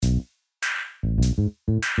Welcome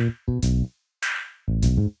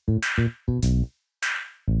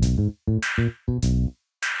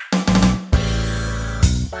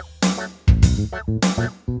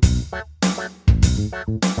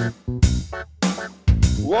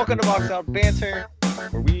to Box Out Banter,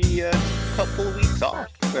 where we took a couple of weeks off,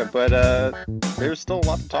 but there's still a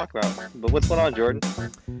lot to talk about. But what's going on, Jordan?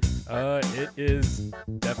 It is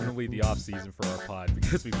definitely the off season for our pod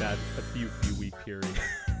because we've had a few week period.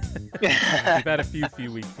 We've had a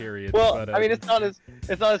few week periods. Well, but, I mean, it's not as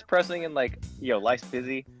pressing, and life's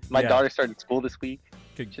busy. My daughter started school this week.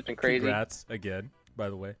 It's been crazy. Congrats again, by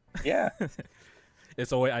the way. Yeah.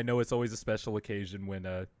 I know it's always a special occasion when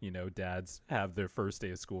dads have their first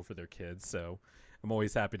day of school for their kids. So I'm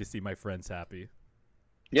always happy to see my friends happy.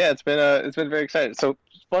 Yeah, it's been very exciting. So,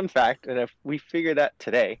 fun fact, and if we figured that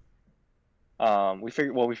today, we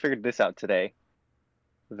figured this out today,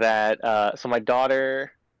 that so my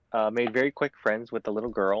daughter made very quick friends with the little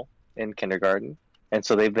girl in kindergarten, and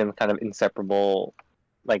so they've been kind of inseparable.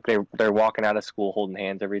 Like they're walking out of school holding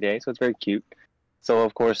hands every day, so it's very cute. So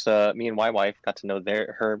of course, me and my wife got to know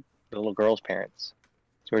the little girl's parents.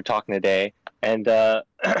 So we were talking today, and I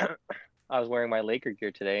was wearing my Laker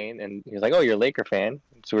gear today, and he was like, "Oh, you're a Laker fan?"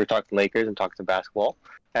 So we were talking Lakers and talking some basketball,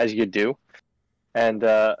 as you do. And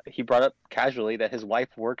he brought up casually that his wife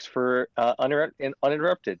works for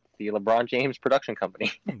Uninterrupted, the LeBron James production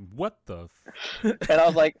company. What the? And I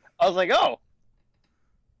was like, oh,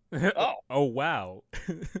 oh wow.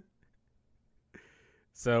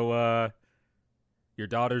 So your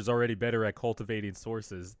daughter's already better at cultivating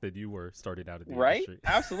sources than you were starting out in the industry.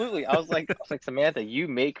 Absolutely. I was like, Samantha, you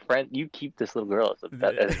make friends, you keep this little girl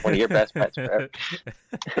as one of your best friends forever.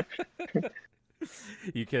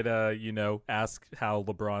 You could, ask how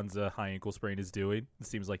LeBron's high ankle sprain is doing. It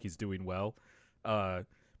seems like he's doing well.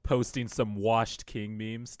 Posting some Washed King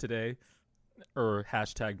memes today, or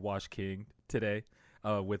hashtag Washed King today,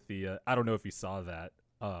 with the I don't know if you saw that,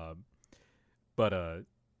 but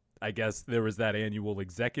I guess there was that annual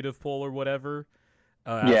executive poll or whatever,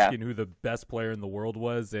 asking who the best player in the world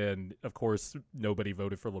was, and of course nobody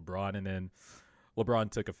voted for LeBron, and then LeBron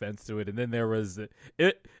took offense to it, and then there was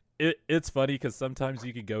It's funny because sometimes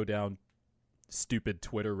you can go down stupid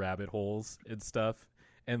Twitter rabbit holes and stuff,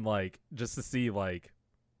 and just to see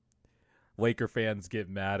Laker fans get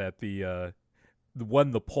mad at the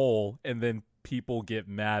poll, and then people get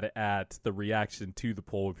mad at the reaction to the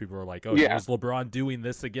poll. And people are like, "Oh, here's LeBron doing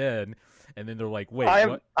this again," and then they're like, "Wait,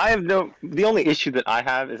 what?" The only issue that I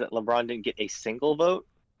have is that LeBron didn't get a single vote.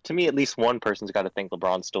 To me, at least one person's got to think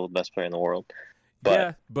LeBron's still the best player in the world.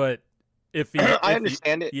 But if I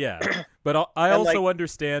understand it. Yeah, but I also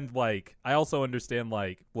understand. Look,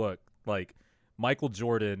 Michael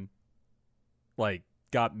Jordan,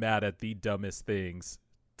 got mad at the dumbest things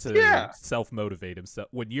to self-motivate himself.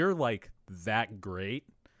 When you're that great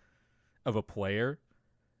of a player,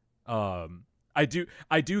 I do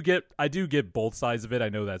get both sides of it. I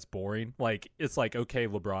know that's boring. It's okay,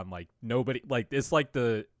 LeBron, nobody, it's I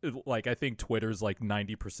think Twitter's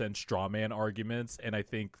 90% strawman arguments, and I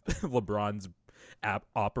think LeBron's app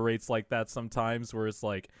operates like that sometimes, where it's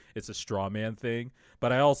it's a strawman thing.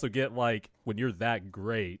 But I also get when you're that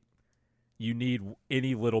great, you need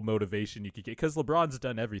any little motivation you could get, because LeBron's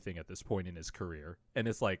done everything at this point in his career, and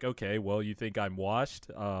it's okay, well, you think I'm washed?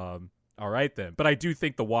 All right then. But I do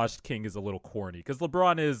think the Washed King is a little corny, because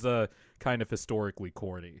LeBron is kind of historically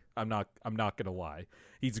corny. I'm not gonna lie.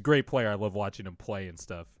 He's a great player. I love watching him play and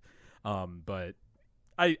stuff. But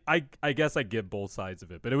I guess I get both sides of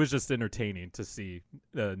it. But it was just entertaining to see,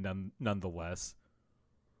 nonetheless.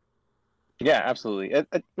 Yeah, absolutely.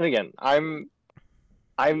 Again,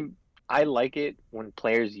 I like it when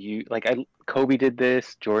players Kobe did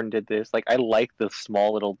this, Jordan did this. I like the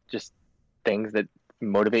small little just things that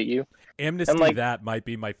motivate you. Amnesty, that might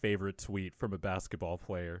be my favorite tweet from a basketball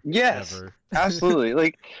player. Yes, ever.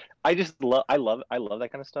 Absolutely. I love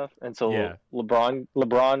that kind of stuff. And so LeBron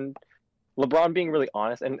being really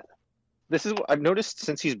honest, and this is what I've noticed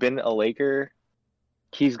since he's been a Laker,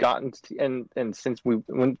 he's gotten and since we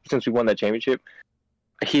won that championship,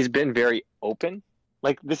 he's been very open.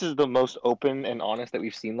 This is the most open and honest that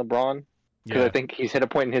we've seen LeBron, because I think he's hit a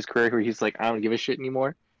point in his career where he's I don't give a shit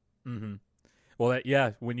anymore. Mm-hmm. Well,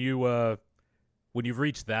 when you've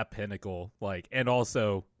reached that pinnacle, and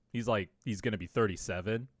also he's going to be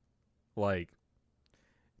 37, the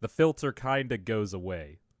filter kind of goes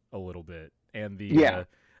away a little bit, and the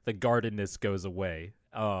guardedness goes away.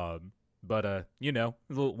 But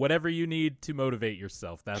whatever you need to motivate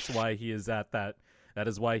yourself, that's why he is at that. That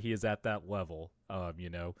is why he is at that level.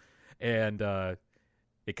 And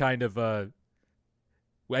it kind of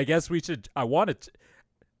I guess we should. I want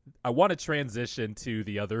to transition to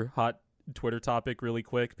the other hot Twitter topic really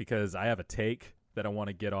quick because I have a take that I want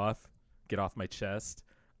to get off my chest.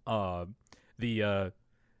 The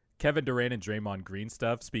Kevin Durant and Draymond Green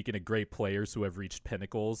stuff. Speaking of great players who have reached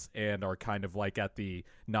pinnacles and are kind of like at the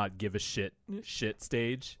not give a shit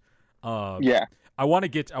stage. Yeah. I want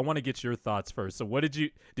to get your thoughts first. So did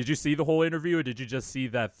you see the whole interview or did you just see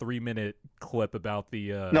that 3-minute clip about the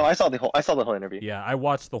No, I saw the whole interview. Yeah, I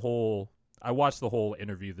watched the whole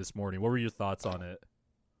interview this morning. What were your thoughts on it?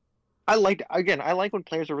 I like when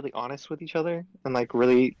players are really honest with each other and like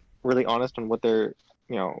really, really honest on what their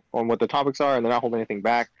on what the topics are and they're not holding anything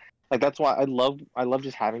back. Like that's why I love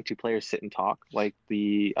just having two players sit and talk. Like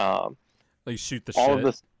the like shoot the all shit. of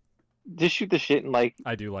this, just shoot the shit and like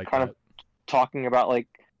I do like kind that. of talking about like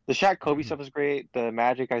the Shaq Kobe stuff is great. The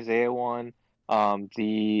Magic Isaiah one,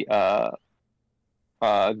 the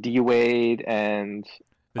D Wade and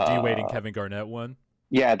the D Wade and Kevin Garnett one.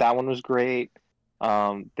 Yeah, that one was great.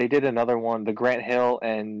 They did another one, the Grant Hill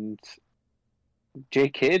and J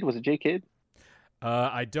Kidd. Was it J Kidd?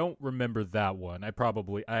 I don't remember that one. I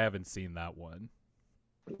haven't seen that one.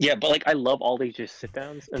 Yeah, but like I love all these just sit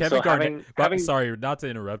downs. Kevin Garnett. Sorry, not to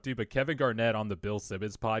interrupt you, but Kevin Garnett on the Bill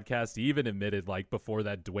Simmons podcast, he even admitted like before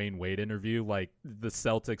that Dwayne Wade interview, like the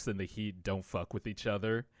Celtics and the Heat don't fuck with each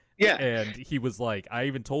other. Yeah, and he was like, I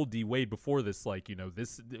even told D Wade before this, like,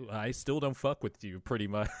 this I still don't fuck with you, pretty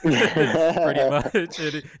much. Pretty much.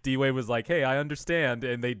 And D Wade was like, hey, I understand.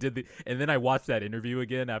 And they did and then I watched that interview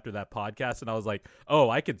again after that podcast, and I was like,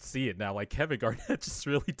 oh, I could see it now. Like Kevin Garnett just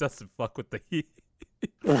really doesn't fuck with the Heat.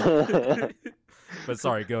 But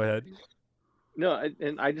sorry, go ahead. No,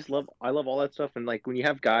 and I love all that stuff, and like when you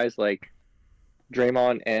have guys like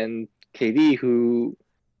Draymond and KD who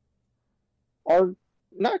are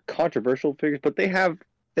not controversial figures, but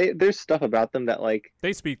there's stuff about them that like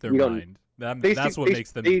they speak their mind. That's what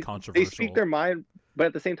makes them controversial. They speak their mind, but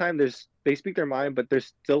at the same time, they speak their mind, but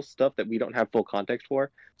there's still stuff that we don't have full context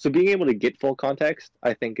for. So being able to get full context,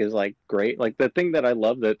 I think, is like great. Like the thing that I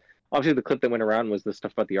love that obviously the clip that went around was the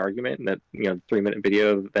stuff about the argument, and that 3-minute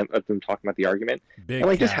video of them talking about the argument. Big and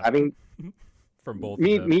like cap. Just having from both of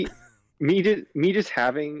them. me just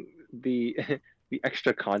having the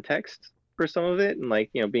extra context for some of it, and like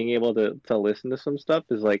being able to listen to some stuff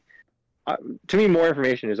is like to me more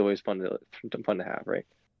information is always fun to have, right?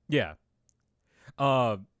 Yeah.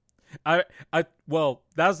 Well, that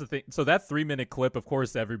was the thing. So that 3-minute clip, of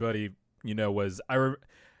course, everybody was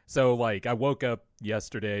so like I woke up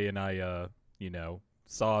yesterday and I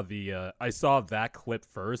saw I saw that clip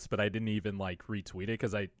first, but I didn't even like retweet it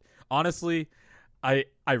because I honestly I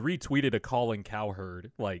retweeted a Colin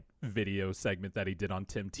Cowherd like video segment that he did on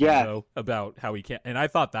Tim Tebow about how he can't, and I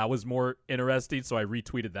thought that was more interesting, so I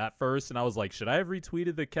retweeted that first, and I was like, should I have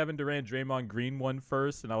retweeted the Kevin Durant Draymond Green one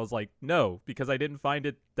first? And I was like, no, because I didn't find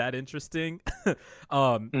it that interesting.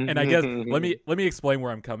 And I guess let me explain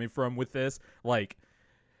where I'm coming from with this. Like,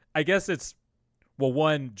 I guess it's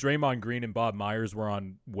one, Draymond Green and Bob Myers were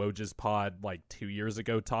on Woj's pod like 2 years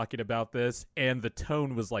ago talking about this, and the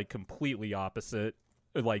tone was like completely opposite.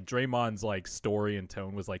 Like Draymond's like story and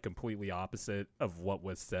tone was like completely opposite of what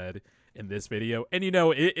was said in this video. And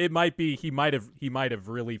it might be he might have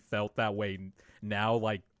really felt that way now.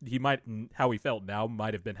 Like how he felt now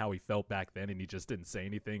might have been how he felt back then, and he just didn't say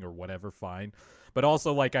anything or whatever. Fine. But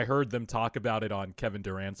also, like, I heard them talk about it on Kevin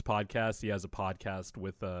Durant's podcast. He has a podcast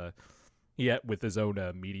with with his own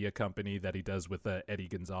media company that he does with Eddie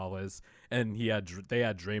Gonzalez, and they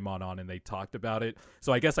had Draymond on and they talked about it.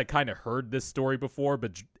 So I guess I kind of heard this story before,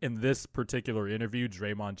 but in this particular interview,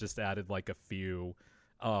 Draymond just added like a few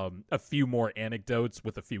more anecdotes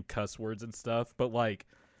with a few cuss words and stuff. But like,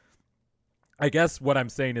 I guess what I'm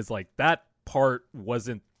saying is like that part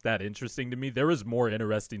wasn't that interesting to me. There was more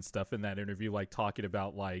interesting stuff in that interview, like talking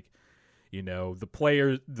about like, the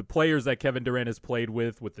players that Kevin Durant has played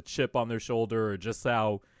with the chip on their shoulder, or just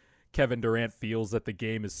how Kevin Durant feels that the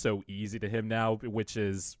game is so easy to him now, which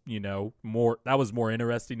is, that was more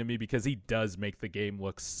interesting to me because he does make the game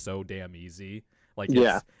look so damn easy. Like,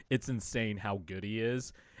 it's insane how good he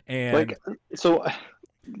is. And like, so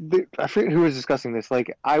I forget who was discussing this.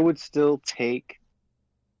 Like, I would still take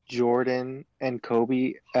Jordan and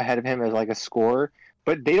Kobe ahead of him as like a scorer,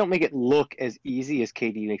 but they don't make it look as easy as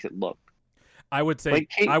KD makes it look. I would say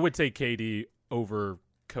I would take KD over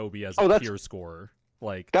Kobe as a pure scorer.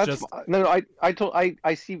 Like that's just no.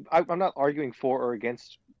 I see. I'm not arguing for or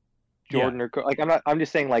against Jordan or like I'm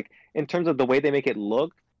just saying like in terms of the way they make it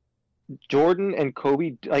look, Jordan and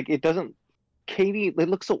Kobe like it doesn't. KD it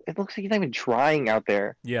looks like he's not even trying out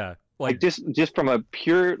there. Yeah, Like just from a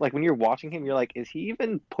pure, like when you're watching him, you're like, is he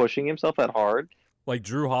even pushing himself that hard? Like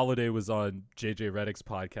Drew Holiday was on JJ Redick's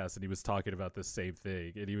podcast and he was talking about the same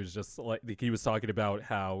thing, and he was just like, he was talking about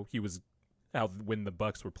how when the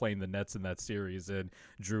Bucks were playing the Nets in that series, and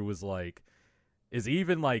Drew was like, is he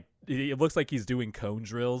even like, it looks like he's doing cone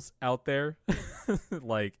drills out there,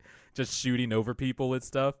 like just shooting over people and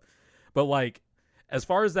stuff. But like, as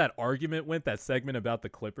far as that argument went, that segment about the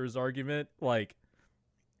Clippers argument, like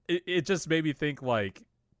it just made me think, like,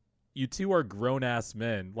 you two are grown ass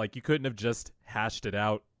men. Like, you couldn't have just hashed it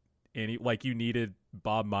out like you needed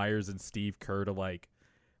Bob Myers and Steve Kerr to like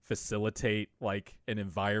facilitate like an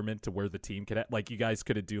environment to where the team could like, you guys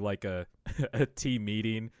could have do like a team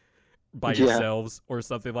meeting by yourselves or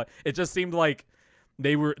something. Like, it just seemed like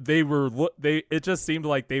it just seemed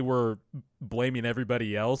like they were blaming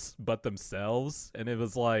everybody else but themselves, and it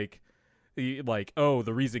was like, oh,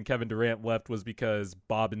 the reason Kevin Durant left was because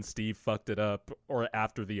Bob and Steve fucked it up, or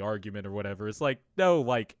after the argument or whatever. It's like, no,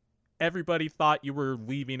 like, everybody thought you were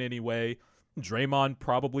leaving anyway. Draymond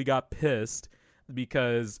probably got pissed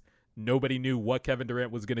because nobody knew what Kevin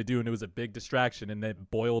Durant was going to do, and it was a big distraction, and then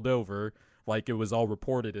boiled over like it was all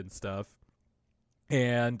reported and stuff.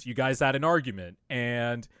 And you guys had an argument,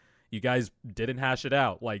 and you guys didn't hash it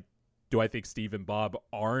out. Like, do I think Steve and Bob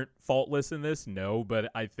aren't faultless in this? No, but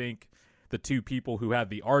I think the two people who had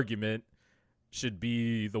the argument should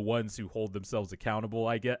be the ones who hold themselves accountable.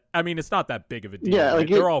 I mean, it's not that big of a deal. Yeah, like,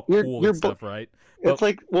 they're all cool and stuff, right? It's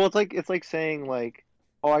like saying like,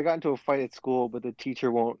 oh, I got into a fight at school, but the teacher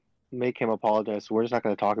won't make him apologize, so we're just not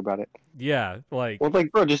going to talk about it. Yeah, like, well, like,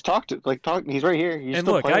 bro, just talk. He's right here. You're and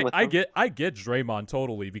look, I get Draymond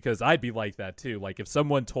totally, because I'd be like that too. Like, if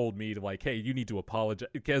someone told me to, like, hey, you need to apologize,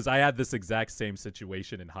 because I had this exact same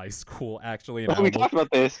situation in high school actually, and we talked about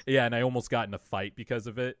this. Yeah, and I almost got in a fight because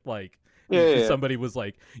of it. Like, somebody was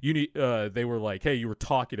like, you need. They were like, hey, you were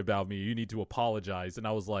talking about me. You need to apologize, and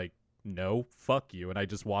I was like, no, fuck you, and I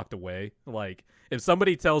just walked away. Like, if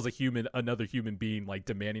somebody tells another human being, like,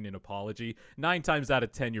 demanding an apology, 9 times out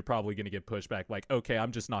of 10 you're probably going to get pushback, like, okay,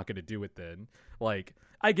 I'm just not going to do it then. Like,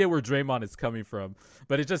 I get where Draymond is coming from,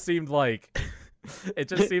 but it just seemed like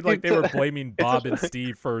they were blaming Bob and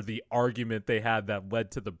Steve for the argument they had that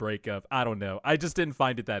led to the breakup. I don't know, I just didn't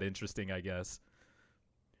find it that interesting, I guess.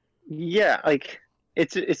 Yeah, like,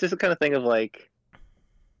 it's just the kind of thing of like,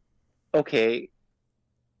 okay,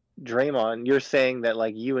 Draymond, you're saying that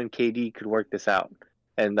like you and KD could work this out,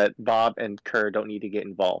 and that Bob and Kerr don't need to get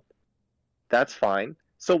involved. That's fine.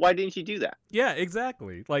 So why didn't you do that? Yeah,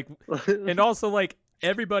 exactly. Like, and also, like,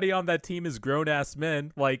 everybody on that team is grown ass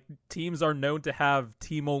men. Like, teams are known to have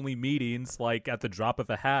team only meetings, like at the drop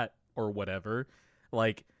of a hat or whatever.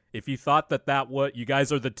 Like, if you thought that what you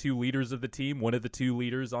guys are the two leaders of the team, one of the two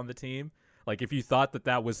leaders on the team. Like, if you thought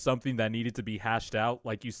that was something that needed to be hashed out,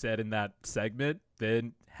 like you said in that segment,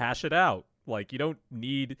 then hash it out. Like, you don't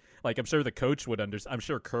need, like, I'm sure the coach would understand. I'm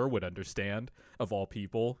sure Kerr would understand, of all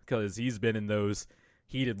people, because he's been in those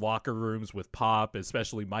heated locker rooms with Pop,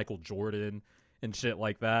 especially Michael Jordan and shit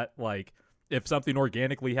like that. Like, if something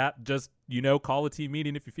organically just, call a team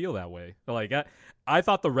meeting if you feel that way. Like, I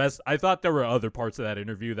thought there were other parts of that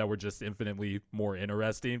interview that were just infinitely more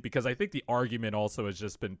interesting, because I think the argument also has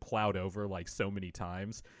just been plowed over like so many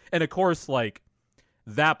times. And of course, like,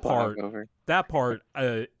 that part,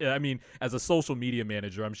 I mean, as a social media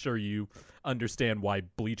manager, I'm sure you understand why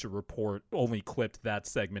Bleacher Report only clipped that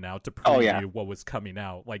segment out to preview what was coming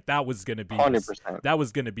out. Like, that was going to be 100%. That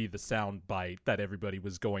was going to be the sound bite that everybody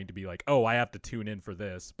was going to be like, oh, I have to tune in for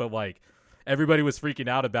this. But like, everybody was freaking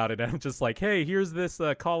out about it, and I'm just like, hey, here's this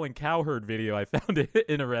Colin Cowherd video. I found it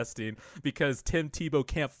interesting because Tim Tebow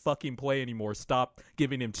can't fucking play anymore. Stop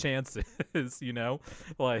giving him chances,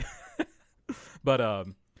 like. But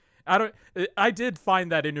I did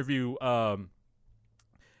find that interview like,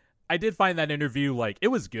 it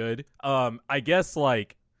was good. I guess,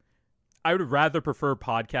 like, I would rather prefer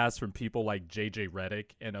podcasts from people like JJ Redick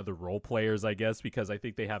and other role players, I guess, because I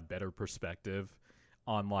think they have better perspective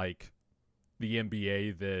on like the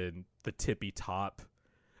NBA than the tippy top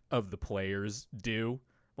of the players do.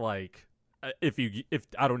 Like, if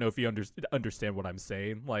I don't know if you understand what I'm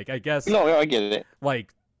saying. Like, I guess. No, I get it.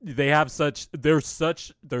 Like, they're such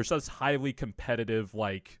highly competitive,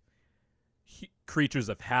 like, creatures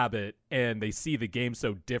of habit, and they see the game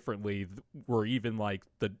so differently, where even like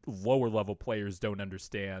the lower level players don't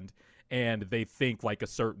understand, and they think like a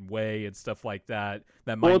certain way and stuff like that.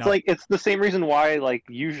 It's the same reason why, like,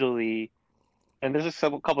 usually, and there's a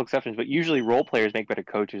couple exceptions, but usually role players make better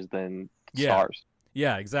coaches than stars.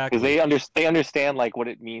 Yeah, exactly. Because they understand like what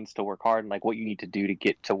it means to work hard and like what you need to do to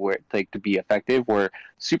get to where like to be effective. Where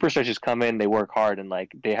superstars just come in, they work hard, and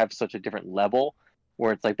like they have such a different level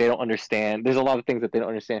where it's like they don't understand. There's a lot of things that they don't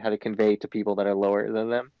understand how to convey to people that are lower than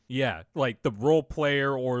them. Yeah, like the role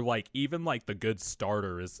player or like even like the good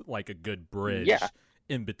starter is like a good bridge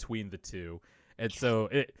in between the two. And so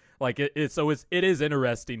it is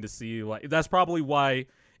interesting to see, like that's probably why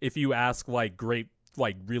if you ask like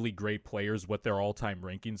really great players what their all-time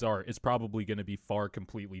rankings are, it's probably going to be far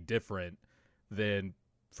completely different than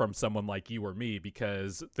from someone like you or me,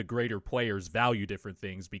 because the greater players value different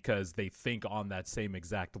things because they think on that same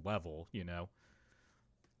exact level, you know.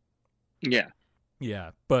 Yeah.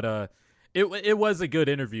 Yeah, but it was a good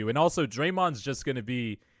interview, and also Draymond's just gonna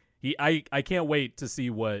be I can't wait to see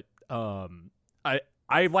what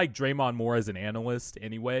I like Draymond more as an analyst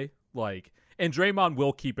anyway, like, and Draymond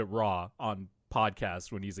will keep it raw on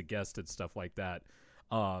podcasts when he's a guest and stuff like that.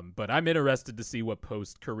 But I'm interested to see what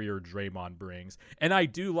post-career Draymond brings, and I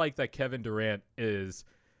do like that Kevin Durant is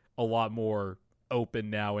a lot more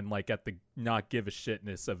open now and like at the not give a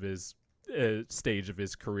shitness of his stage of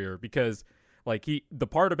his career, because like the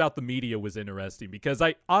part about the media was interesting because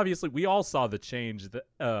we all saw the change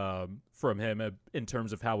that, from him in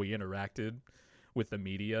terms of how he interacted with the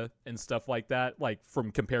media and stuff like that, like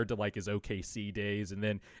from compared to like his OKC days, and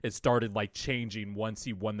then it started like changing once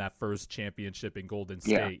he won that first championship in Golden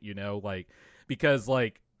State, you know, like because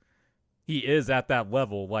like he is at that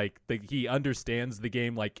level, like he understands the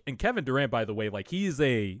game, like, and Kevin Durant, by the way, like he's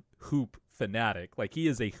a hoop fanatic, like he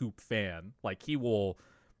is a hoop fan, like he will.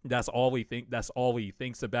 That's all he thinks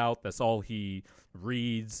about. That's all he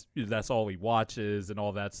reads. That's all he watches and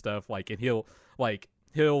all that stuff. Like, and he'll like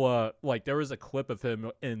there was a clip of him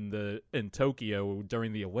in Tokyo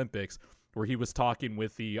during the Olympics where he was talking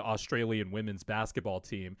with the Australian women's basketball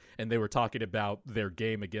team, and they were talking about their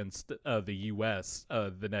game against the U.S.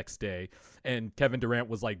 The next day, and Kevin Durant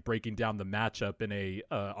was like breaking down the matchup in the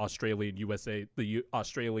Australian USA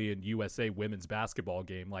women's basketball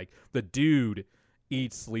game. Like the dude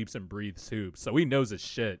eats, sleeps, and breathes hoops, so he knows his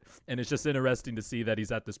shit. And it's just interesting to see that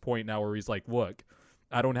he's at this point now where he's like, look,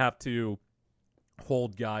 I don't have to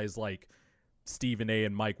hold guys like Stephen A.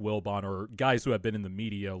 and Mike Wilbon, or guys who have been in the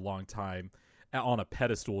media a long time, on a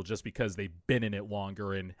pedestal just because they've been in it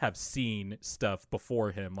longer and have seen stuff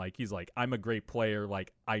before him. Like, he's like, I'm a great player,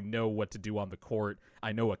 like I know what to do on the court,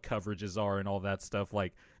 I know what coverages are and all that stuff.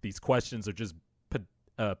 Like, these questions are just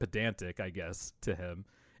pedantic, I guess, to him.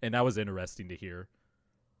 And that was interesting to hear.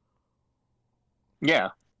 Yeah,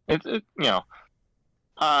 it's you know,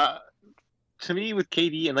 to me with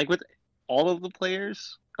KD and like with all of the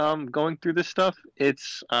players going through this stuff,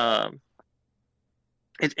 it's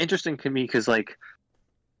interesting to me because like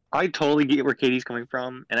I totally get where KD's coming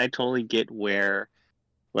from, and I totally get where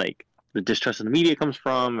like the distrust of the media comes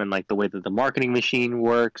from, and like the way that the marketing machine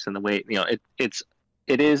works, and the way, you know, it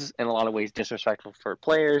is in a lot of ways disrespectful for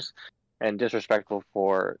players and disrespectful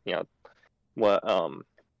for, you know, what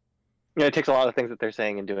you know, it takes a lot of things that they're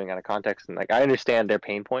saying and doing out of context, and like I understand their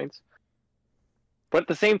pain points, but at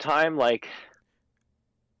the same time, like,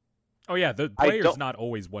 oh yeah, the player's not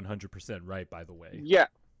always 100% right, by the way. Yeah,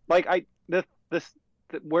 like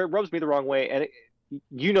where it rubs me the wrong way, and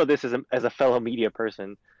you know this as a fellow media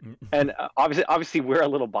person, and obviously we're a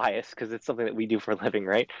little biased because it's something that we do for a living,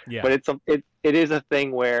 right? Yeah. But it is a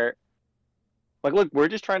thing where, like, look, we're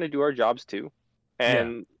just trying to do our jobs too,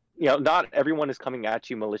 and you know, not everyone is coming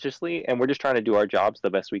at you maliciously, and we're just trying to do our jobs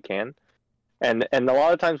the best we can. And a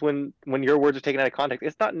lot of times when your words are taken out of context,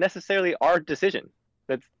 it's not necessarily our decision.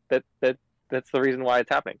 That's the reason why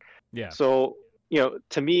it's happening. Yeah. So, you know,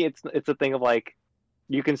 to me, it's a thing of like,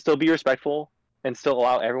 you can still be respectful and still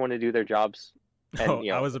allow everyone to do their jobs. And,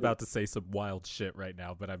 you know, I was about to say some wild shit right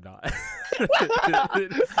now, but I'm not.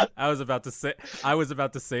 I was about to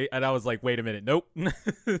say, and I was like, wait a minute, nope.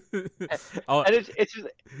 I'll tell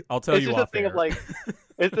you off air. It's just a thing of like,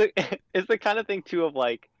 it's the kind of thing too of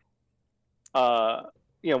like,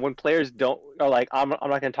 you know, when players are like, I'm not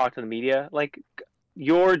going to talk to the media, like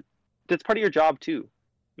that's part of your job too,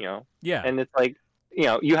 you know? Yeah. And it's like, you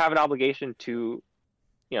know, you have an obligation to,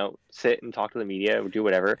 you know, sit and talk to the media or do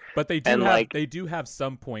whatever. But they do have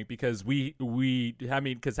some point, because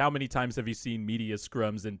because how many times have you seen media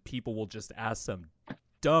scrums and people will just ask some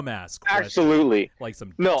dumbass questions? Absolutely. Like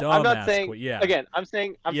some no, dumbass I'm not saying, yeah. Again, I'm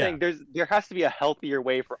saying there has to be a healthier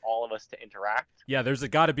way for all of us to interact. Yeah, there's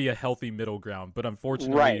got to be a healthy middle ground, but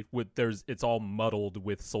unfortunately it's all muddled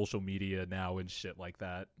with social media now and shit like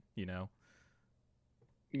that, you know?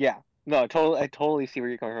 Yeah. No, I totally see where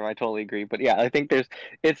you're coming from. I totally agree. But yeah, I think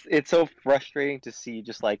it's so frustrating to see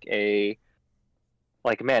just like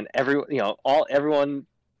like, man, everyone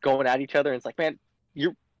going at each other, and it's like, man,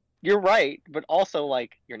 you're right, but also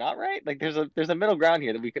like you're not right. Like there's a middle ground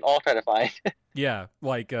here that we can all try to find. Yeah,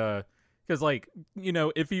 like because like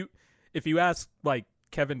if you ask like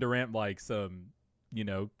Kevin Durant like some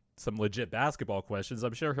legit basketball questions,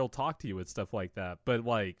 I'm sure he'll talk to you with stuff like that. But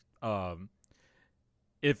like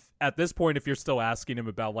if at this point, if you're still asking him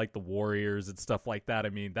about like the Warriors and stuff like that, I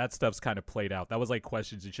mean, that stuff's kind of played out. That was like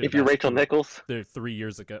questions you should have if you're Rachel Nichols, there 3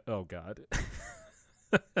 years ago. Oh God.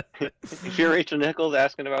 if you're Rachel Nichols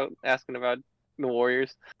asking about the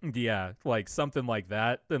Warriors, yeah, like something like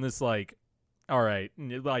that, then it's like, all right,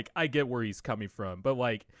 like I get where he's coming from, but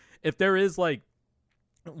like if there is like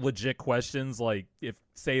legit questions, like if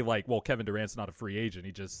say like, well, Kevin Durant's not a free agent,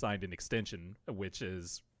 he just signed an extension, which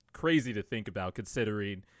is crazy to think about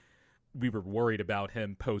considering we were worried about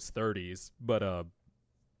him post 30s, but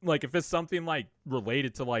like if it's something like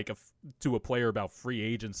related to like to a player about free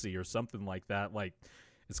agency or something like that, like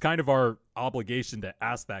it's kind of our obligation to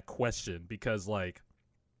ask that question because like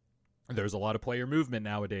there's a lot of player movement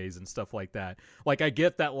nowadays and stuff like that. Like I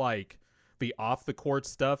get that like the off the court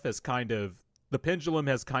stuff has kind of, the pendulum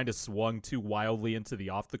has kind of swung too wildly into the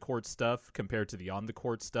off the court stuff compared to the on the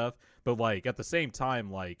court stuff, but like at the same time,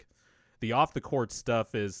 like the off the court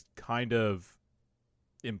stuff is kind of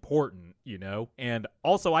important, and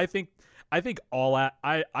also I think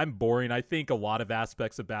I'm boring. I think a lot of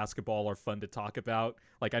aspects of basketball are fun to talk about.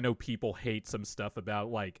 Like I know people hate some stuff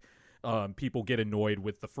about like people get annoyed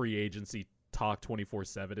with the free agency talk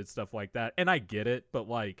 24/7 and stuff like that, and I get it, but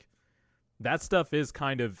like that stuff is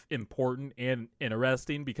kind of important and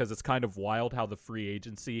interesting because it's kind of wild how the free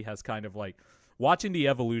agency has kind of like watching the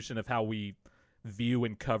evolution of how we view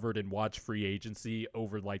and covered and watch free agency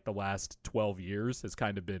over like the last 12 years has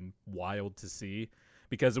kind of been wild to see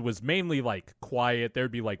because it was mainly like quiet.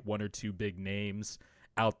 There'd be like one or two big names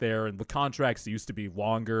out there and the contracts used to be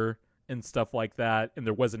longer and stuff like that, and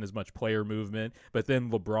there wasn't as much player movement, but then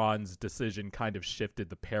LeBron's decision kind of shifted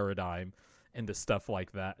the paradigm into stuff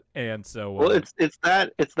like that. And so well, it's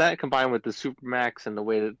that combined with the Supermax and the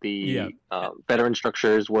way that the veteran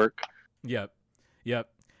structures work. Yep.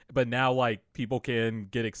 But now like people can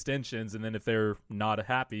get extensions, and then if they're not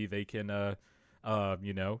happy, they can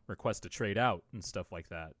request a trade out and stuff like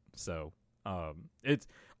that. So it's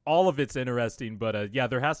all of it's interesting, but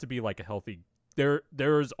there has to be like a healthy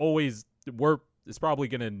there's always it's probably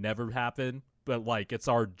gonna never happen, but like it's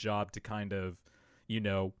our job to kind of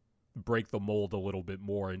break the mold a little bit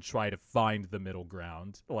more and try to find the middle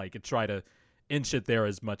ground, like and try to inch it there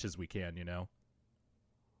as much as we can.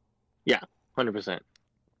 Yeah, 100%.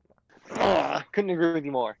 Couldn't agree with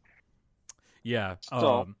you more. Yeah.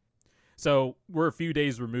 So we're a few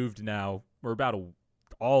days removed now. We're about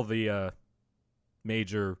all the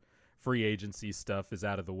major free agency stuff is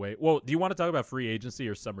out of the way. Well, do you want to talk about free agency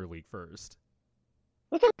or summer league first?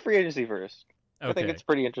 Let's talk free agency first. Okay. I think it's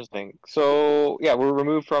pretty interesting. So yeah, we're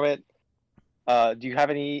removed from it. Do you have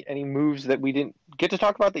any moves that we didn't get to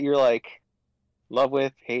talk about that you're like love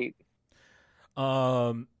with, hate?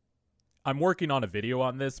 I'm working on a video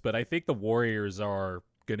on this, but I think the Warriors are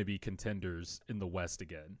going to be contenders in the West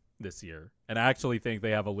again this year, and I actually think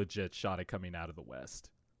they have a legit shot at coming out of the West.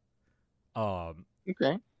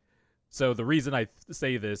 Okay. So the reason I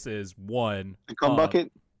say this is one, come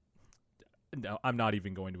bucket. No, I'm not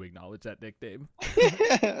even going to acknowledge that nickname.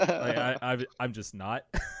 I'm just not.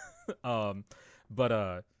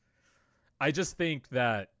 But I just think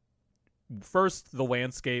that first the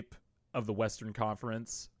landscape of the Western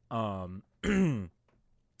Conference. The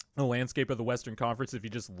landscape of the Western Conference, if you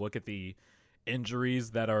just look at the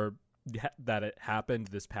injuries that it happened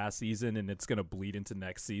this past season and it's going to bleed into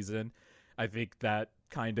next season, I think that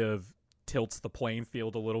kind of tilts the playing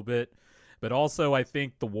field a little bit. But also I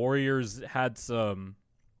think the Warriors had some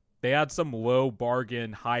low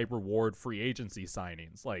bargain, high reward free agency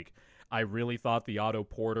signings. Like I really thought the Otto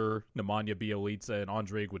Porter, Nemanja Bjelica, and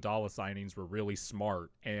Andre Iguodala signings were really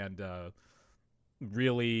smart and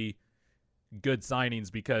really good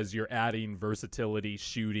signings because you're adding versatility,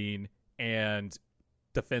 shooting, and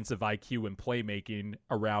defensive IQ and playmaking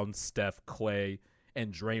around Steph, Klay,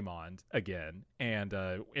 and Draymond again. And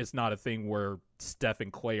it's not a thing where Steph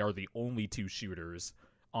and Klay are the only two shooters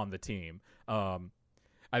on the team. I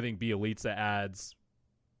think Bjelica adds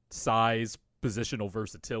size, positional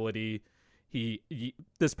versatility. He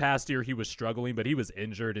this past year he was struggling, but he was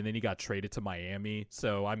injured and then he got traded to Miami.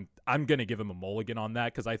 So I'm gonna give him a mulligan on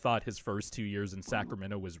that because I thought his first 2 years in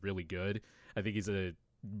Sacramento was really good. I think he's a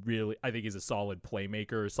I think he's a solid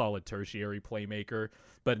playmaker, solid tertiary playmaker.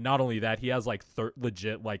 But not only that, he has like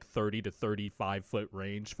legit like 30 to 35 foot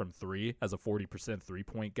range from three as a 40%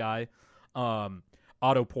 3-point guy.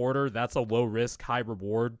 Otto Porter, that's a low risk, high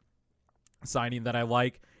reward signing that I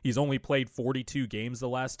like. He's only played 42 games the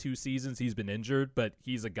last 2 seasons. He's been injured, but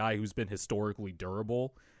he's a guy who's been historically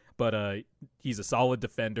durable. But he's a solid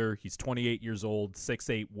defender. He's 28 years old,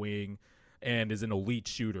 6'8" wing, and is an elite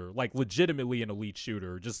shooter, like legitimately an elite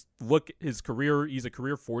shooter. Just look his career. He's a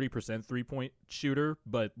career 40% 3-point shooter,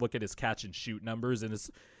 but look at his catch and shoot numbers, and it's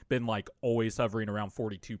been like always hovering around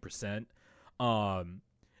 42%. And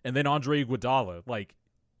then Andre Iguodala, like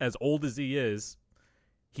as old as he is,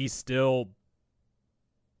 he's still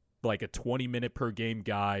like a 20-minute per game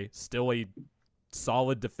guy, still a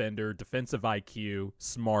solid defender, defensive IQ,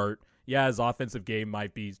 smart. Yeah, his offensive game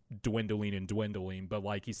might be dwindling, but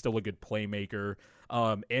like he's still a good playmaker.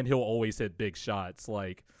 And he'll always hit big shots.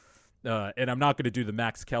 Like, and I'm not going to do the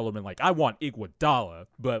Max Kellerman, like, I want Iguodala,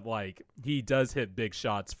 but like he does hit big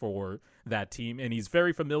shots for that team, and he's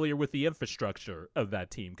very familiar with the infrastructure of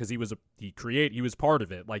that team because he was part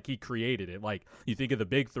of it. Like, he created it. Like, you think of the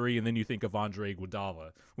big three, and then you think of Andre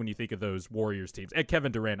Iguodala when you think of those Warriors teams, and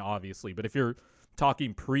Kevin Durant, obviously. But if you're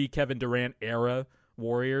talking pre-Kevin Durant era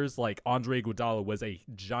Warriors, like Andre Iguodala was a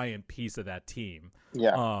giant piece of that team.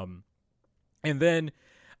 Yeah. And then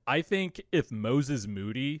I think Moses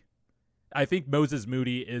Moody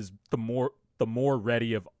is the more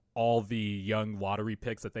ready of all the young lottery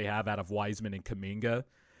picks that they have out of Wiseman and Kuminga.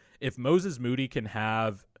 If Moses Moody can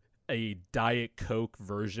have a Diet Coke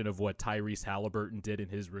version of what Tyrese Halliburton did in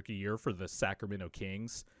his rookie year for the Sacramento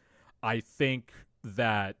Kings, I think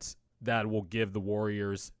that will give the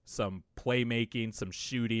Warriors some playmaking, some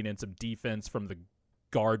shooting, and some defense from the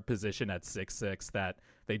guard position at 6'6" that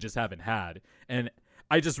they just haven't had. And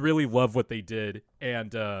I just really love what they did.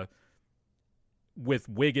 And with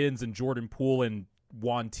Wiggins and Jordan Poole and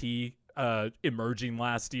Juan T emerging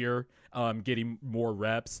last year, getting more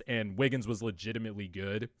reps, and Wiggins was legitimately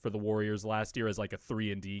good for the Warriors last year as like a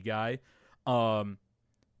 3-and-D guy.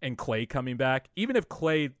 And Clay coming back, even if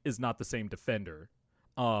Clay is not the same defender.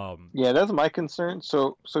 Yeah, that's my concern.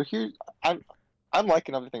 So here, I'm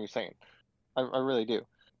liking everything you're saying. I really do.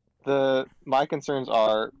 My concerns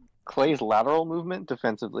are Clay's lateral movement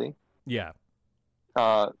defensively. Yeah.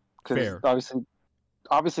 Because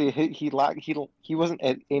obviously he wasn't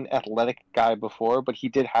an athletic guy before, but he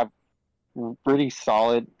did have pretty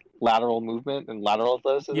solid lateral movement and lateral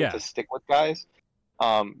athleticism to stick with guys.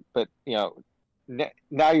 But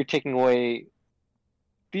now you're taking away,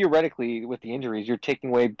 theoretically, with the injuries, you're taking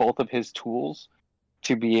away both of his tools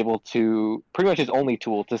to be able to, pretty much his only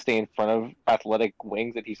tool to stay in front of athletic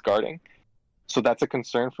wings that he's guarding. So that's a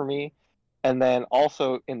concern for me. And then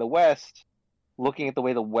also in the West, looking at the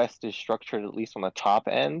way the West is structured, at least on the top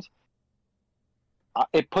end,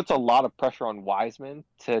 it puts a lot of pressure on Wiseman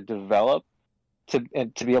to develop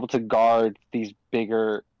and to be able to guard these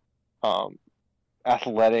bigger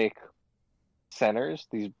athletic centers,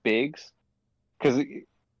 these bigs. Because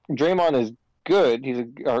Draymond is good.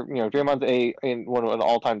 Draymond's an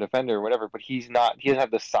all-time defender or whatever, but he doesn't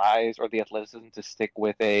have the size or the athleticism to stick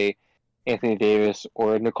with a Anthony Davis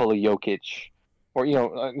or a Nikola Jokic, or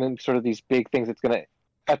and then sort of these big things. It's gonna,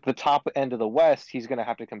 at the top end of the West, he's gonna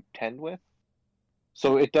have to contend with.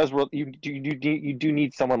 So it does. You do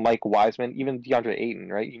need someone like Wiseman, even DeAndre Ayton,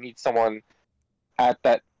 right? You need someone at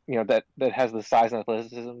that that has the size and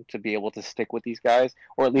athleticism to be able to stick with these guys,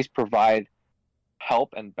 or at least provide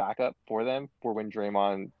help and backup for them for when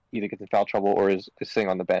Draymond either gets in foul trouble or is sitting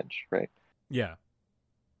on the bench, right? Yeah.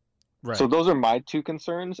 Right. So those are my two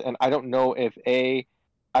concerns, and I don't know if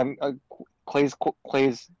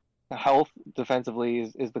Clay's health defensively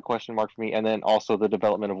is the question mark for me, and then also the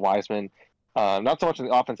development of Wiseman, not so much in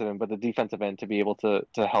the offensive end, but the defensive end, to be able to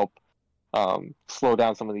help slow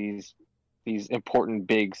down some of these important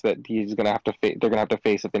bigs that he's gonna have to they're gonna have to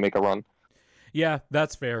face if they make a run. Yeah,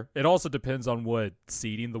 that's fair. It also depends on what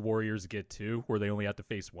seeding the Warriors get to, where they only have to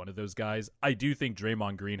face one of those guys. I do think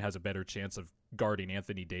Draymond Green has a better chance of guarding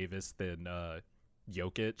Anthony Davis than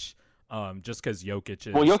Jokic, just because Jokic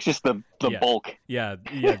is... Well, Jokic is the bulk. Yeah,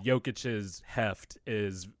 Jokic's heft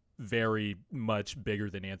is very much bigger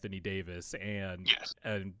than Anthony Davis, and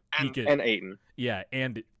Ayton. Yeah,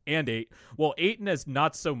 and Ayton. Well, Ayton is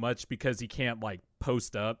not so much because he can't like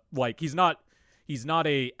post up. Like he's not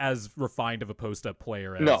as refined of a post-up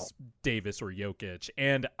player as Davis or Jokic.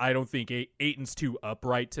 And I don't think Ayton's too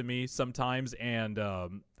upright to me sometimes. And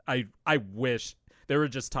I wish – there are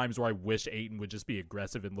just times where I wish Ayton would just be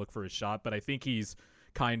aggressive and look for a shot. But I think he's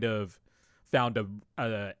kind of found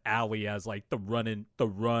a alley as like the run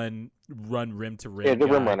rim to rim. Yeah, the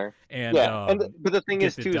guy, rim runner. And yeah, but the thing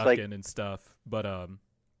is too is like and stuff. But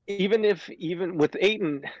even with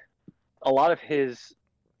Ayton, a lot of his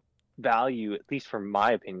value, at least from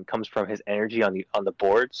my opinion, comes from his energy on the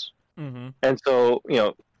boards. Mm-hmm. And so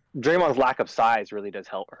Draymond's lack of size really does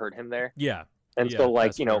hurt him there. Yeah. And so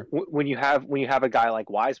like when you have a guy like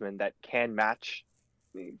Wiseman that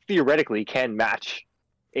theoretically can match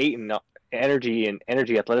Ayton energy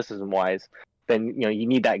athleticism wise, then you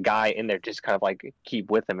need that guy in there just kind of like keep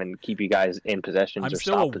with him and keep you guys in possession. I'm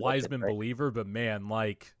still a Wiseman believer, but man,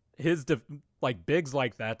 like his bigs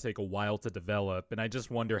like that take a while to develop, and I just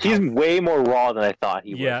wonder he's way more raw than I thought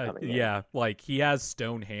he was. Yeah, like he has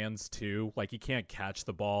stone hands too. Like he can't catch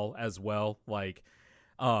the ball as well. Like,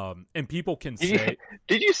 and people can say,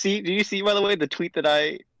 did you see by the way the tweet that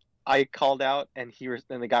I called out and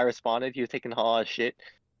the guy responded? He was taking a lot of shit.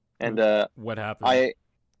 And what happened?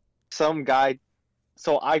 Some guy,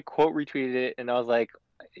 so I quote retweeted it, and I was like,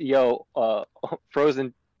 "Yo,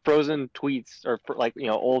 frozen tweets or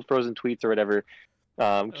old frozen tweets or whatever.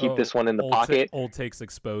 Keep this one in the pocket. Old takes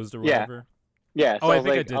exposed or whatever." Yeah. So I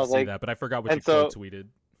think I did see that, but I forgot what you quote tweeted.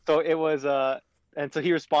 So it was and so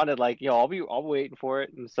he responded like, "I'll be waiting for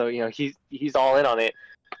it." And so he's all in on it.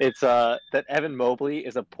 It's that Evan Mobley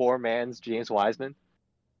is a poor man's James Wiseman.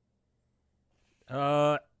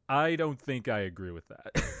 I don't think I agree with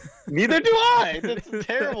that. Neither do I. That's a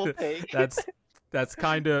terrible take. That's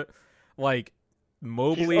kind of like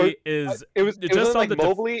Mobley is. It was just on like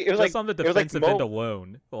Mobley. It was like on the defensive end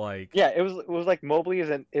alone. Like it was like Mobley is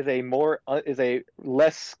a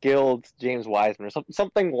less skilled James Wiseman or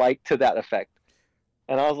something like to that effect.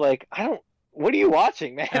 And I was like, what are you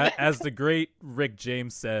watching, man? As the great Rick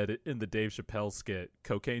James said in the Dave Chappelle skit,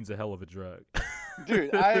 cocaine's a hell of a drug.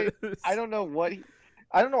 Dude, I don't know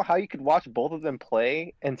I don't know how you could watch both of them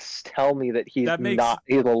play and tell me that he's a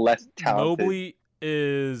less talented. Mobley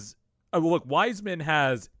is look, Wiseman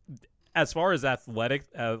has, as far as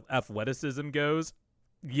athleticism goes,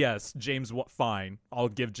 yes, James fine. I'll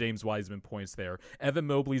give James Wiseman points there. Evan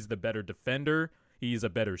Mobley's the better defender, he's a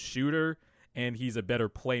better shooter, and he's a better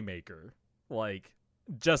playmaker. Like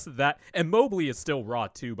just that, and Mobley is still raw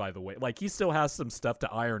too, by the way. Like he still has some stuff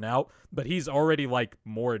to iron out, but he's already like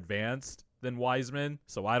more advanced than Wiseman,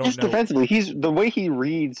 so I don't know. Defensively, the way he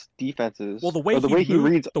reads defenses. Well, the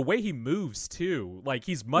way he moves too. Like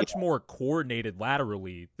he's much more coordinated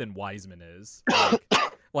laterally than Wiseman is.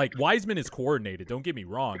 Like Wiseman is coordinated. Don't get me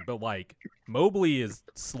wrong, but like Mobley is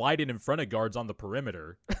sliding in front of guards on the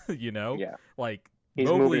perimeter. Yeah. Like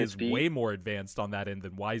Mobley is way more advanced on that end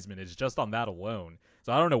than Wiseman is, just on that alone.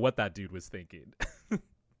 So I don't know what that dude was thinking.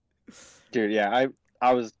 Dude, yeah,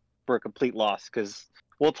 I was for a complete loss because.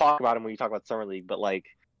 We'll talk about him when you talk about Summer League, but like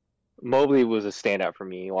Mobley was a standout for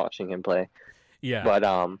me watching him play. Yeah. But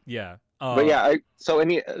yeah. But yeah.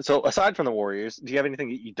 So aside from the Warriors, do you have anything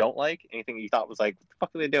that you don't like? Anything that you thought was like, what the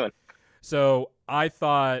fuck are they doing? So I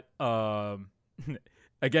thought,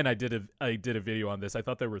 again, I did a video on this. I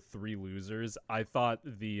thought there were 3 losers. I thought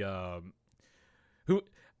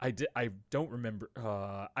I don't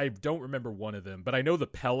remember one of them, but I know the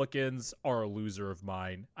Pelicans are a loser of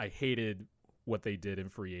mine. I hated what they did in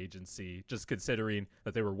free agency, just considering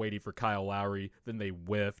that they were waiting for Kyle Lowry, then they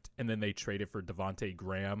whiffed, and then they traded for Devontae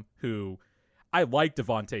Graham, who I liked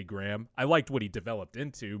Devontae Graham. I liked what he developed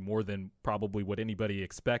into more than probably what anybody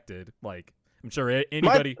expected. Like, I'm sure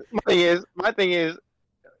anybody... My thing is,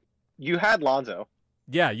 you had Lonzo.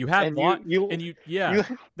 Yeah, you had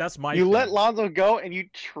that's my You thing. let Lonzo go, and you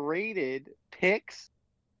traded picks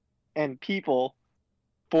and people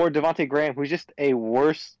for Devontae Graham, who's just a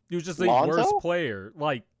worse He was just a worse player.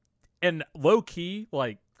 Like, and low key,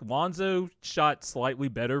 like Lonzo shot slightly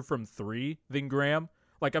better from 3 than Graham.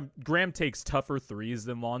 Like, Graham takes tougher threes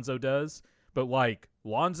than Lonzo does, but like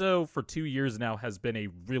Lonzo for 2 years now has been a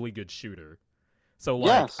really good shooter. So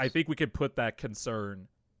like, yes. I think we could put that concern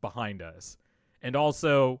behind us. And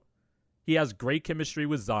also, he has great chemistry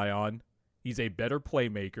with Zion. He's a better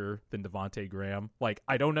playmaker than Devontae Graham. Like,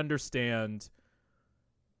 I don't understand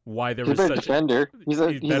why there was such defender. He's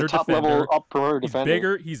a top level up perimeter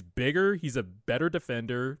defender. He's bigger. He's a better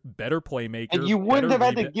defender, better playmaker. And you wouldn't have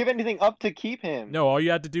had to give anything up to keep him. No, all you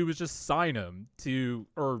had to do was just sign him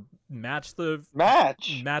or match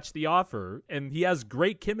the offer. And he has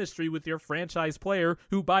great chemistry with your franchise player,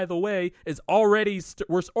 who, by the way, is already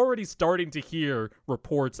we're already starting to hear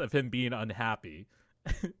reports of him being unhappy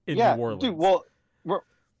in New Orleans. Dude, well,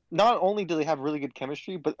 not only do they have really good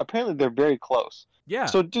chemistry, but apparently they're very close. Yeah.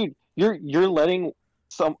 So, dude, you're letting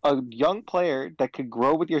a young player that could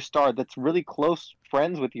grow with your star, that's really close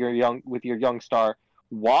friends with your young star,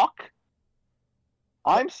 walk?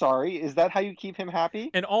 I'm sorry, is that how you keep him happy?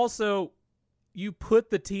 And also, you put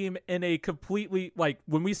the team in a completely, like,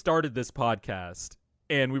 when we started this podcast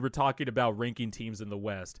and we were talking about ranking teams in the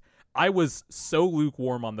West, I was so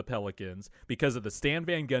lukewarm on the Pelicans because of the Stan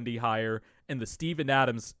Van Gundy hire and the Steven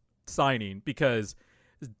Adams signing, because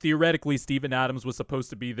theoretically Steven Adams was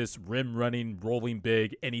supposed to be this rim-running, rolling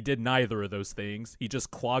big, and he did neither of those things. He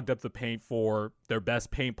just clogged up the paint for their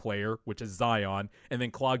best paint player, which is Zion, and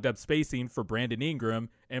then clogged up spacing for Brandon Ingram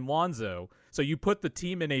and Lonzo. So you put the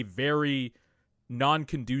team in a very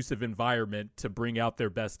non-conducive environment to bring out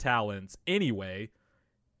their best talents anyway,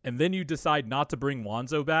 and then you decide not to bring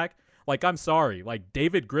Lonzo back. Like, I'm sorry. Like,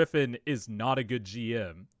 David Griffin is not a good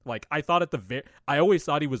GM. Like, I thought I always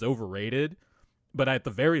thought he was overrated, but at the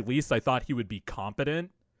very least, I thought he would be competent.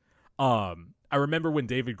 I remember when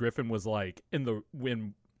David Griffin was like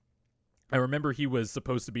I remember he was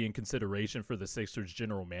supposed to be in consideration for the Sixers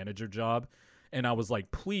general manager job, and I was like,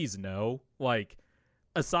 please no. Like,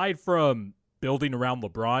 aside from building around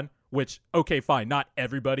LeBron, which, okay, fine, not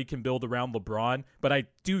everybody can build around LeBron, but I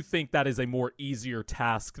do think that is a more easier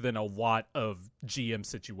task than a lot of GM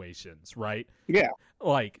situations, right? Yeah.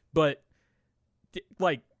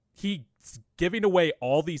 He's giving away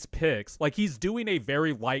all these picks. Like, he's doing a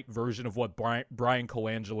very light version of what Brian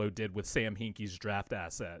Colangelo did with Sam Hinkie's draft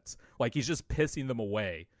assets. Like, he's just pissing them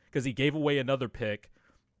away because he gave away another pick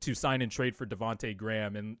to sign and trade for Devontae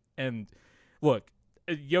Graham. And look,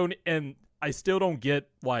 and I still don't get,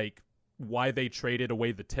 like, why they traded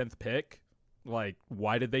away the 10th pick. Like,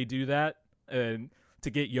 why did they do that? And to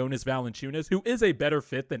get Jonas Valanciunas, who is a better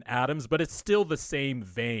fit than Adams, but it's still the same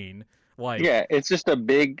vein. Like, yeah, it's just a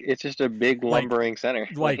big lumbering center.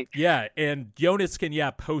 Like, yeah, and Jonas can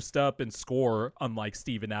post up and score, unlike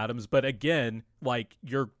Steven Adams, but again, like,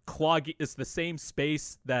 your clogging is the same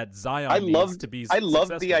space that Zion needs to be successful.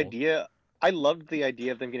 I loved the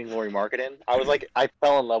idea of them getting Lauri Markkanen. I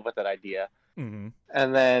fell in love with that idea. Mm-hmm.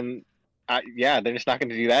 And then they're just not going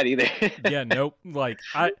to do that either. Yeah, nope. Like,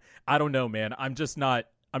 I don't know, man. I'm just not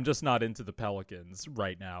into the Pelicans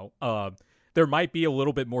right now. There might be a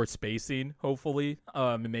little bit more spacing, hopefully.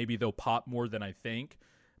 And maybe they'll pop more than I think.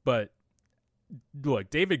 But look,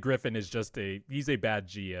 David Griffin is he's a bad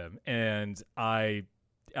GM, and I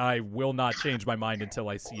will not change my mind until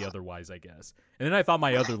I see otherwise, I guess. And then I thought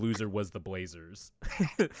my other loser was the Blazers.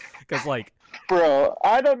 Because, like... Bro,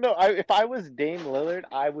 I don't know. If I was Dame Lillard,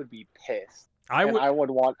 I would be pissed. I would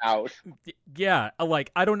want out. Yeah, like,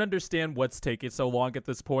 I don't understand what's taking so long at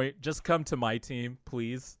this point. Just come to my team,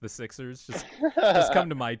 please, the Sixers. Just come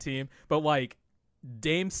to my team. But, like,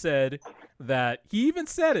 Dame said that... He even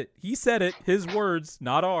said it. He said it, his words,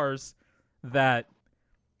 not ours, that...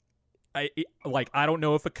 I don't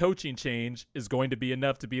know if a coaching change is going to be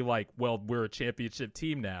enough to be like, well, we're a championship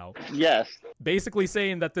team now. Yes. Basically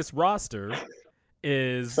saying that this roster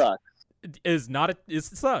sucks. It's not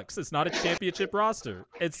a championship roster.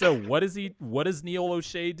 And so what does Neil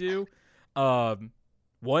O'Shea do?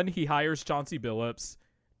 One, he hires Chauncey Billups.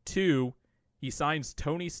 Two, he signs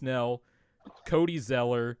Tony Snell, Cody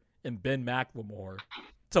Zeller, and Ben McLemore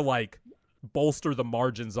to, like, bolster the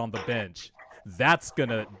margins on the bench. That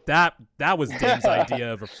was Dame's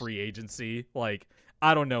idea of a free agency. Like,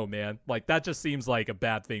 I don't know, man. Like, that just seems like a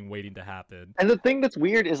bad thing waiting to happen. And the thing that's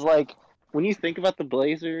weird is, like, when you think about the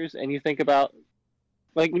Blazers and you think about,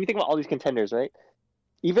 like, when you think about all these contenders, right?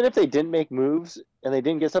 Even if they didn't make moves and they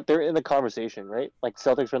didn't get stuff, they're in the conversation, right? Like,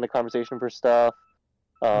 Celtics were in the conversation for stuff.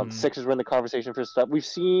 Sixers were in the conversation for stuff. We've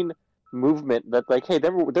seen movement that, like, hey,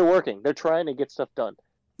 they're working. They're trying to get stuff done.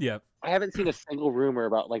 Yeah. I haven't seen a single rumor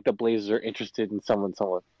about, like, the Blazers are interested in someone.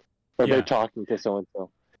 Or they're talking to so-and-so.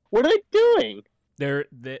 What are they doing?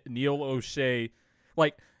 Neil O'Shea,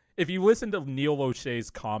 like, if you listen to Neil O'Shea's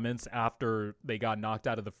comments after they got knocked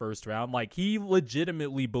out of the first round, like, he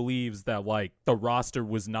legitimately believes that, like, the roster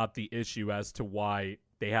was not the issue as to why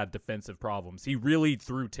they had defensive problems. He really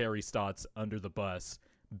threw Terry Stotts under the bus,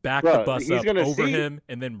 backed the bus up over him,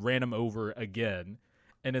 and then ran him over again.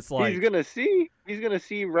 And it's like, he's gonna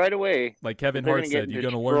see right away. Like Kevin Hart said, you're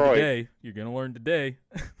gonna learn today. You're gonna learn today.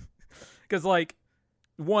 Because, like,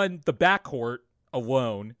 one, the backcourt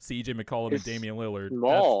alone, CJ McCollum and Damian Lillard,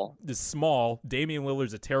 is small. Damian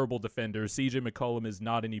Lillard's a terrible defender. CJ McCollum is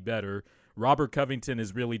not any better. Robert Covington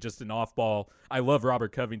is really just an off-ball. I love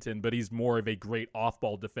Robert Covington, but he's more of a great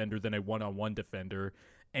off-ball defender than a one-on-one defender.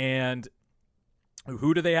 And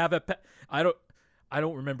who do they have at? I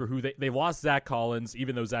don't remember who they lost. Zach Collins,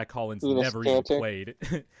 even though Zach Collins never even played.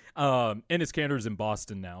 Enes Kanter's in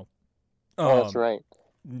Boston now. That's right.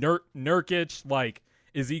 Nurkic, like,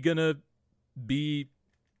 is he gonna be?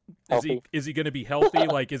 Healthy. Is he gonna be healthy?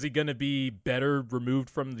 Like, is he gonna be better removed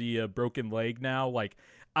from the broken leg now? Like,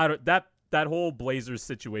 I don't that whole Blazers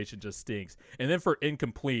situation just stinks. And then for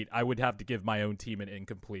incomplete, I would have to give my own team an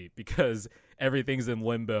incomplete because everything's in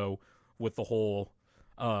limbo with the whole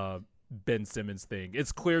Ben Simmons thing.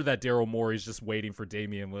 It's clear that Daryl Morey's just waiting for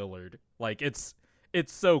Damian Lillard. Like, it's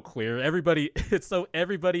so clear. Everybody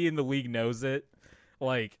in the league knows it.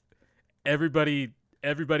 Like, everybody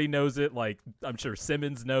knows it. Like, I'm sure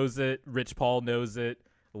Simmons knows it. Rich Paul knows it.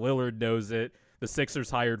 Lillard knows it. The Sixers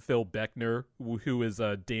hired Phil Beckner, who is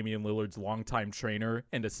Damian Lillard's longtime trainer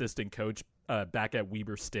and assistant coach back at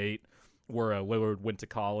Weber State, where Lillard went to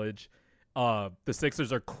college. The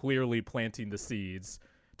Sixers are clearly planting the seeds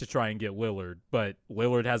to try and get Lillard, but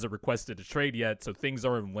Lillard hasn't requested a trade yet, so things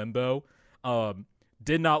are in limbo.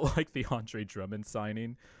 Did not like the Andre Drummond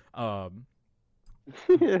signing, to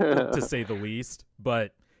say the least,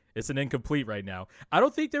 but it's an incomplete right now. I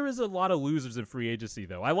don't think there is a lot of losers in free agency,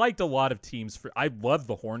 though. I liked a lot of teams. I love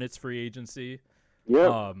the Hornets free agency.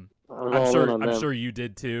 Yeah, I'm sure you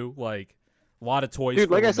did too. Like, a lot of toys. Dude,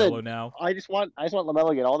 for like LaMelo I said, now. I just want LaMelo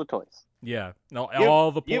to get all the toys. Yeah, no,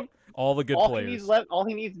 all the good players. All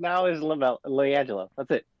he needs now is LiAngelo.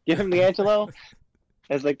 That's it. Give him LiAngelo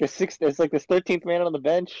as like the 13th man on the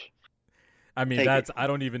bench. I mean, I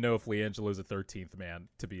don't even know if LiAngelo's a 13th man,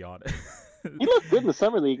 to be honest. He looked good in the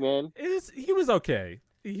summer league, man. He was okay.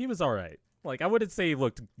 He was all right. Like, I wouldn't say he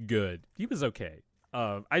looked good. He was okay.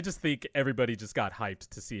 I just think everybody just got hyped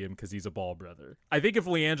to see him because he's a ball brother. I think if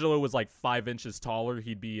LiAngelo was like 5 inches taller,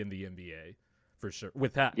 he'd be in the NBA for sure.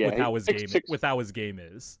 With how his game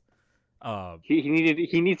is.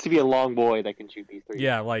 He needs to be a long boy that can shoot these threes.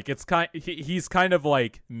 Yeah, like he's kind of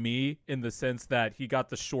like me in the sense that he got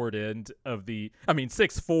the short end of the. I mean,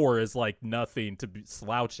 6'4" is like nothing to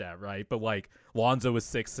slouch at, right? But like Lonzo is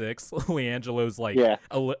 6'6", LiAngelo's like 6'9".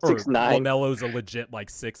 LaMelo's a legit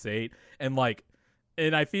like 6'8",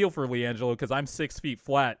 and I feel for LiAngelo because I'm 6 feet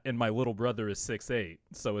flat and my little brother is 6'8",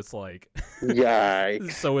 so it's like,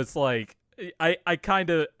 yikes. So it's like I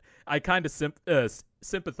kind of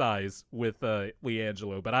sympathize with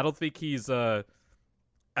LiAngelo, but I don't think he's I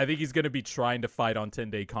think he's going to be trying to fight on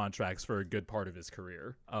 10-day contracts for a good part of his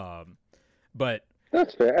career. But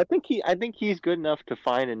that's fair. I think he's good enough to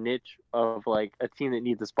find a niche of like a team that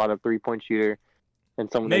needs a spot up 3-point shooter and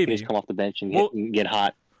someone that can just come off the bench and get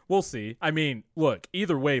hot. We'll see. I mean, look,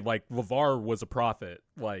 either way, like LeVar was a prophet.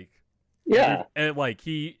 Like, yeah, and like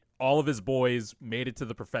all of his boys made it to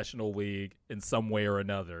the professional league in some way or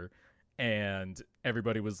another. And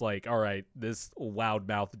everybody was like, all right, this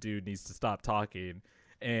loudmouth dude needs to stop talking.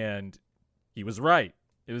 And he was right.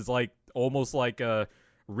 It was like almost like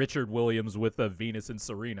Richard Williams with Venus and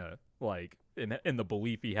Serena, like in the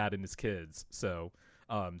belief he had in his kids. So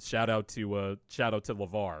shout out to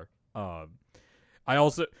LeVar. I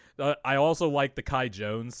also like the Kai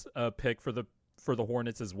Jones pick for the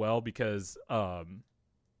Hornets as well because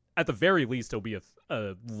at the very least, he'll be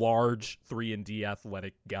a large 3-and-D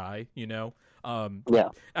athletic guy, you know? Yeah.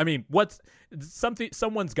 I mean,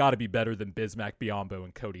 someone's got to be better than Bismack Biyombo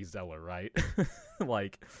and Cody Zeller, right?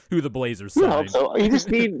 Like, who the Blazers signed. I hope so. You just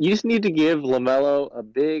need to give LaMelo a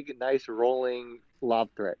big, nice, rolling lob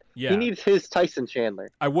threat. Yeah. He needs his Tyson Chandler.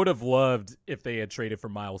 I would have loved if they had traded for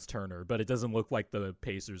Miles Turner, but it doesn't look like the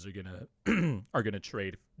Pacers are gonna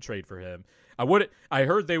trade for him. I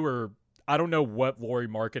heard they were. I don't know what Lauri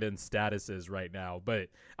Markkanen's status is right now, but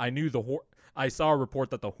I saw a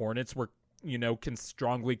report that the Hornets were,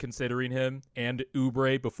 strongly considering him and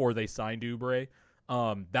Oubre before they signed Oubre.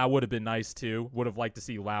 That would have been nice too. Would have liked to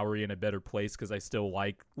see Lowry in a better place because I still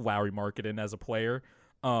like Lauri Markkanen as a player.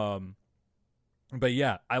 But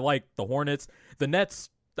yeah, I like the Hornets. The Nets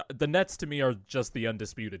to me are just the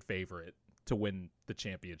undisputed favorite to win the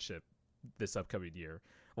championship this upcoming year.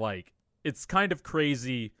 Like, it's kind of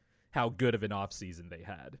crazy how good of an offseason they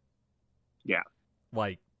had. Yeah.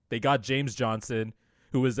 Like, they got James Johnson,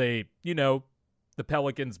 who is the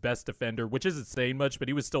Pelicans' best defender, which isn't saying much, but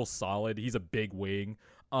he was still solid. He's a big wing.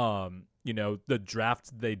 The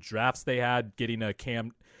drafts they had, getting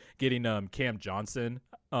Cam Johnson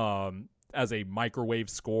as a microwave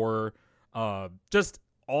scorer, just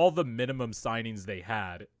all the minimum signings they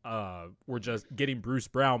had were just getting Bruce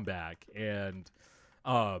Brown back and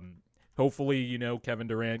hopefully, Kevin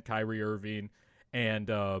Durant, Kyrie Irving, and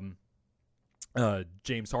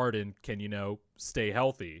James Harden can, stay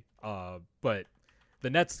healthy. But the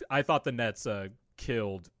Nets, I thought the Nets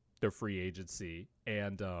killed their free agency,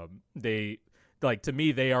 and they, like, to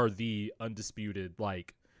me, they are the undisputed,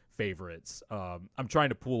 like, favorites. I'm trying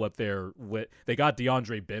to pull up they got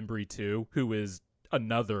DeAndre Bembry too, who is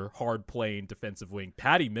another hard-playing defensive wing.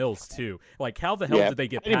 Patty Mills too. Like, how the hell did they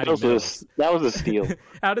get Patty Mills? That was a steal.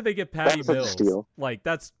 How did they get Patty Mills? Like,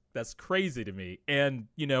 that's crazy to me. And,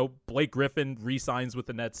 you know, Blake Griffin re-signs with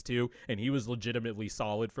the Nets too, and he was legitimately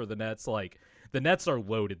solid for the Nets. Like, the Nets are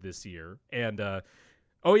loaded this year. And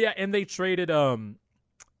and they traded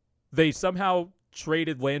they somehow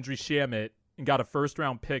traded Landry Shamet and got a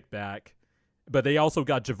first-round pick back, but they also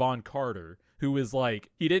got Javon Carter, who is like,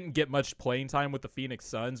 he didn't get much playing time with the Phoenix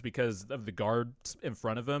Suns because of the guards in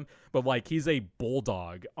front of him, but like, he's a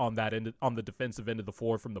bulldog on that end, on the defensive end of the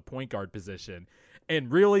floor from the point guard position.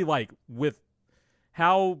 And really, like, with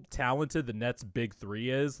how talented the Nets' big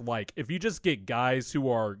three is, like, if you just get guys who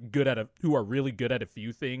are really good at a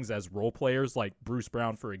few things as role players, like Bruce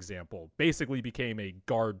Brown, for example, basically became a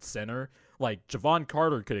guard center. Like, Javon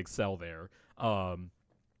Carter could excel there.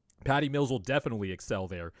 Patty Mills will definitely excel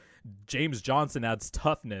there. James Johnson adds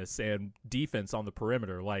toughness and defense on the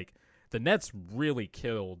perimeter. Like, the Nets really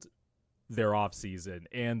killed their offseason,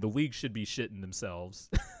 and the league should be shitting themselves.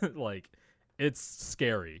 Like, it's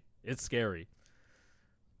scary. It's scary.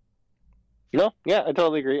 No, yeah, I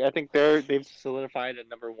totally agree. I think they've solidified a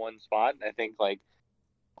number one spot. I think I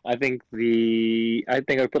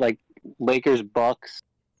would put like Lakers, Bucks,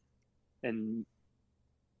 and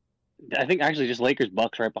I think actually just Lakers,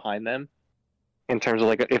 Bucks right behind them in terms of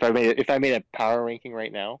like if I made a power ranking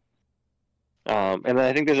right now. And then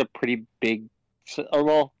I think there's a pretty big, I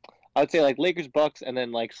would say like Lakers, Bucks, and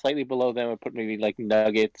then like slightly below them I would put maybe like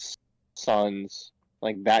Nuggets, Suns,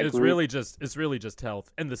 like that. It's really just health,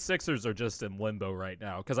 and the Sixers are just in limbo right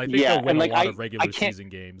now because I think they'll win a lot of regular season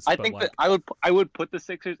games. I think that I would put the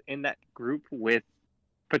Sixers in that group with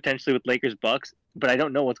potentially with Lakers, Bucks, but I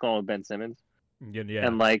don't know what's going on with Ben Simmons. Yeah.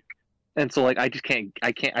 And so like I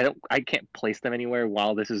can't place them anywhere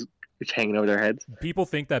while this is hanging over their heads. People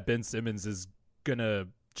think that Ben Simmons is gonna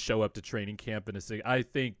show up to training camp I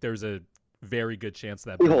think there's a very good chance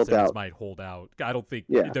that Ben Simmons might hold out. I don't think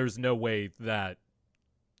there's no way that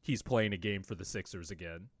he's playing a game for the Sixers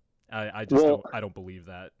again. I don't believe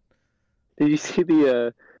that. Did you see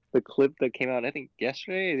the clip that came out, I think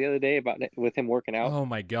yesterday or the other day, about with him working out? Oh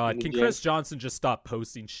my god! Can Chris Johnson just stop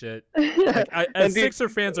posting shit? Like, Sixer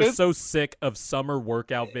fans are so sick of summer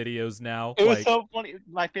workout videos now. It was so funny.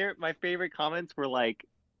 My favorite comments were like,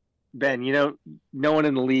 Ben, you know, no one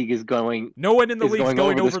in the league is going. No one in the league is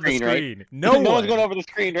going over the screen. Right? No one's going over the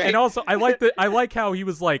screen, right? And also, I like how he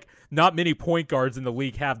was like, not many point guards in the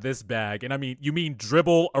league have this bag. And I mean, you mean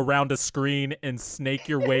dribble around a screen and snake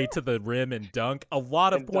your way to the rim and dunk? A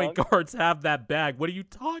lot of point guards have that bag. What are you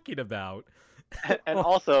talking about? And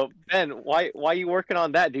also, Ben, why are you working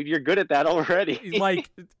on that, dude? You're good at that already. Like.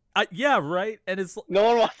 Yeah, right. And it's no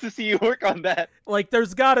one wants to see you work on that. Like,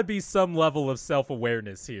 there's got to be some level of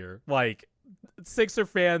self-awareness here. Like, Sixer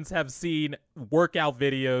fans have seen workout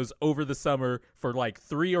videos over the summer for like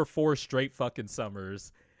 3 or 4 straight fucking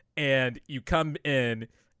summers, and you come in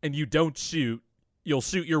and you don't shoot. You'll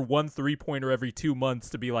shoot your 1 3-pointer every 2 months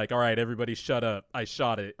to be like, all right, everybody shut up. I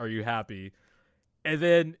shot it. Are you happy? And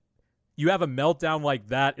then you have a meltdown like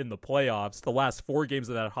that in the playoffs. The last 4 games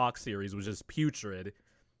of that Hawks series was just putrid.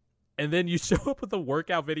 And then you show up with a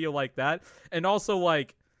workout video like that, and also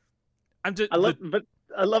like, I love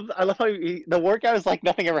how the workout is like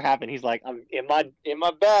nothing ever happened. He's like, I'm in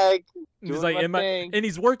my bag. He's like and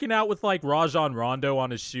he's working out with like Rajon Rondo on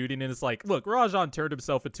his shooting, and it's like, look, Rajon turned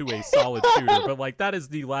himself into a solid shooter, but like that is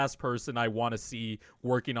the last person I want to see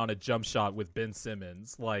working on a jump shot with Ben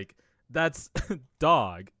Simmons. Like, that's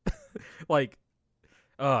dog. Like,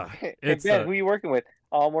 it's Ben, who are you working with?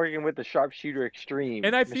 Oh, I'm working with the sharpshooter extreme,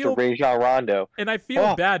 and I feel Mr. Rajon Rondo. And I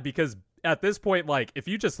feel bad because at this point, like, if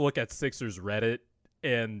you just look at Sixers Reddit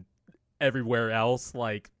and everywhere else,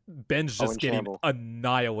 like, Ben's just getting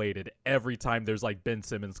annihilated every time there's like Ben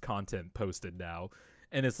Simmons content posted now.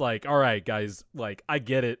 And it's like, all right, guys, like, I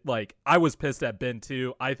get it. Like, I was pissed at Ben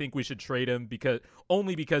too. I think we should trade him because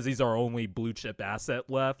he's our only blue chip asset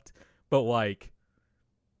left. But like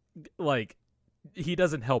he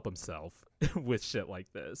doesn't help himself with shit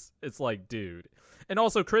like this. It's like, dude. And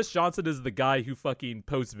also, Chris Johnson is the guy who fucking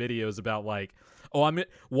posts videos about like,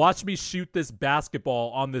 watch me shoot this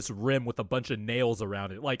basketball on this rim with a bunch of nails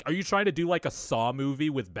around it. Like, are you trying to do like a Saw movie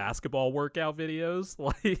with basketball workout videos?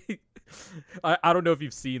 Like, I don't know if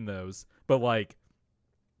you've seen those, but like,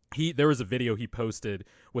 there was a video he posted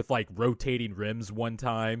with like rotating rims one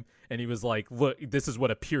time, and he was like, look, this is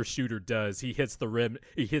what a pure shooter does. He hits the rim,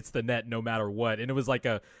 he hits the net no matter what. And it was like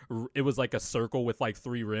a circle with like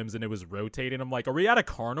 3 rims, and it was rotating. I'm like, are we at a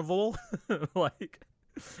carnival? Like,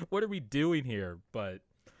 what are we doing here? But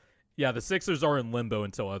yeah, the Sixers are in limbo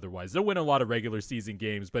until otherwise. They'll win a lot of regular season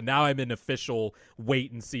games, but now I'm in official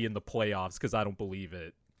wait and see in the playoffs because I don't believe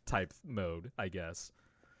it type mode, I guess.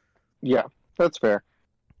 Yeah, that's fair.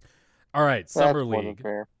 All right, Summer League.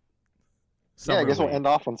 Fair. I guess we'll end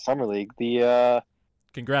off on Summer League.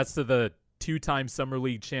 Congrats to the 2-time Summer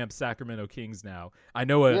League champ Sacramento Kings now. I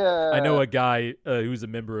know a guy who's a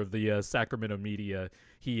member of the Sacramento media.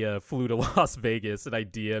 He flew to Las Vegas, and I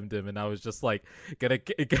DM'd him, and I was just like, gonna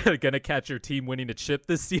catch your team winning a chip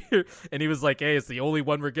this year? And he was like, hey, it's the only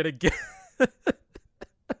one we're gonna get.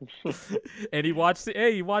 And he watched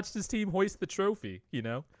his team hoist the trophy, you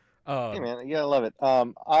know? Hey man, yeah, I love it.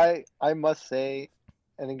 I must say,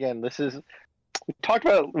 and again, we talked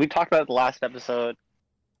about it the last episode,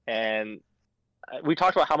 and we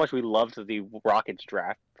talked about how much we loved the Rockets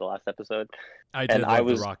draft the last episode. I did love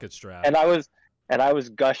the Rockets draft, and I was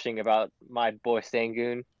gushing about my boy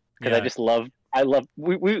Sengun because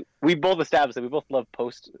we both established that we both love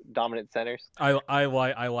post dominant centers. I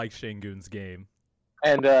like Sengun's game.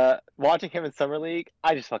 And watching him in Summer League,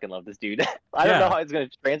 I just fucking love this dude. I don't know how it's going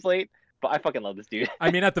to translate, but I fucking love this dude. I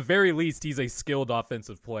mean, at the very least, he's a skilled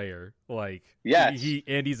offensive player. Like,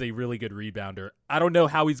 he's a really good rebounder. I don't know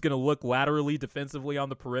how he's going to look laterally, defensively on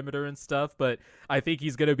the perimeter and stuff, but I think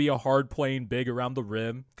he's going to be a hard playing big around the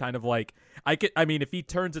rim. Kind of like, if he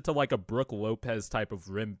turns into like a Brook Lopez type of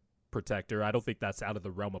rim protector, I don't think that's out of the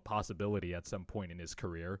realm of possibility at some point in his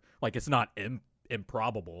career. Like, it's not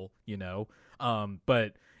improbable, you know?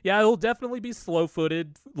 But yeah, it'll definitely be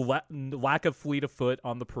slow-footed, lack of fleet of foot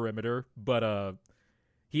on the perimeter, but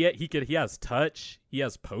he has touch, he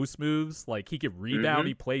has post moves, like he can rebound,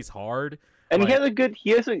 he plays hard. And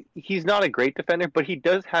he's not a great defender, but he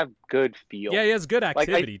does have good feel. Yeah, he has good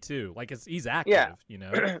activity too. Like he's active, you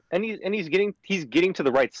know. And he's getting to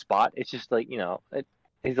the right spot. It's just like, you know,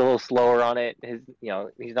 he's a little slower on it.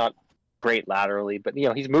 He's not great laterally, but you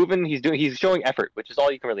know, he's moving, he's showing effort, which is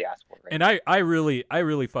all you can really ask for, right? And I really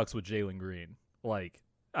fucks with Jalen Green. Like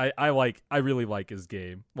I really like his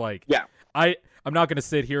game. Like, yeah, I'm not gonna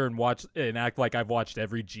sit here and watch and act like I've watched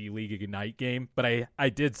every G League Ignite game, but I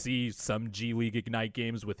did see some G League Ignite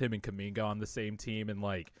games with him and Kuminga on the same team, and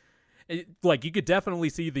like you could definitely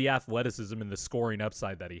see the athleticism and the scoring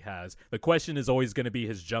upside that he has. The question is always going to be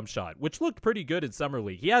his jump shot, which looked pretty good in Summer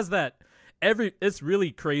League. He has that. It's really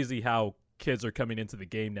crazy how kids are coming into the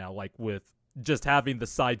game now, like with just having the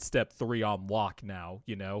sidestep 3 on lock now,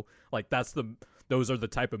 you know? Like those are the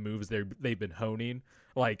type of moves they've been honing.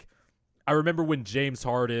 Like I remember when James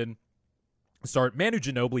Harden Manu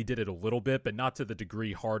Ginobili did it a little bit, but not to the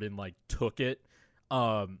degree Harden like took it.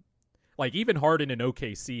 Like even Harden in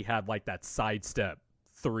OKC had like that sidestep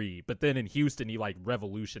 3, but then in Houston he like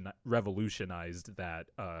revolutionized that.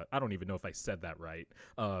 I don't even know if I said that right,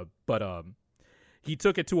 but he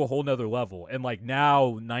took it to a whole nother level, and like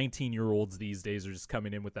now 19-year-olds these days are just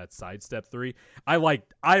coming in with that sidestep 3. I like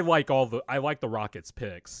the Rockets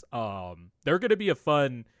picks. They're gonna be a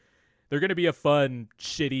fun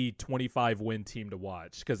shitty 25 win team to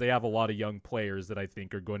watch because they have a lot of young players that I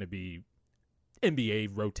think are going to be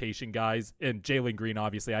NBA rotation guys, and Jalen Green,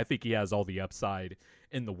 obviously, I think he has all the upside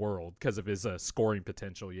in the world because of his scoring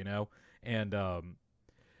potential, you know. And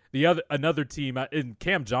another team in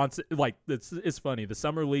Cam Johnson, like it's funny. The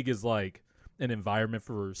Summer League is like an environment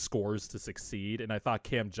for scorers to succeed, and I thought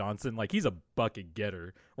Cam Johnson, like he's a bucket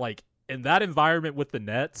getter. Like in that environment with the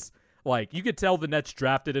Nets, like you could tell the Nets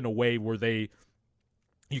drafted in a way where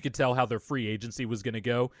you could tell how their free agency was going to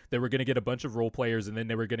go. They were going to get a bunch of role players, and then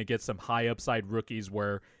they were going to get some high upside rookies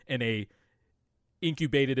where in a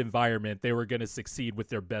incubated environment, they were going to succeed with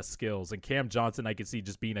their best skills. And Cam Johnson, I could see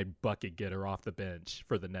just being a bucket getter off the bench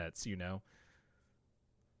for the Nets, you know?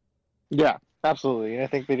 Yeah, absolutely. And I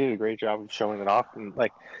think they did a great job of showing it off. And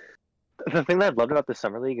like, the thing that I've loved about the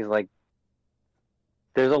Summer League is like,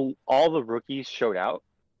 all the rookies showed out.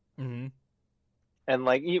 Mm-hmm. And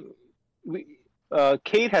like,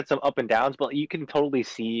 Cade had some up and downs, but you can totally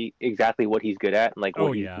see exactly what he's good at and like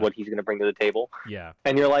what he's going to bring to the table. Yeah.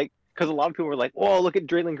 And you're like, because a lot of people were like, "Oh, look at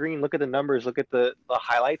Jalen Green, look at the numbers, look at the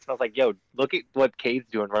highlights," and I was like, "Yo, look at what Cade's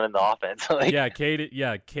doing running the offense." Like,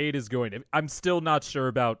 Cade is going. I'm still not sure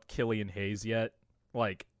about Killian Hayes yet.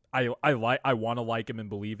 Like, I want to like him and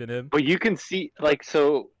believe in him, but you can see I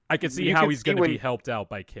can see how he's going to be helped out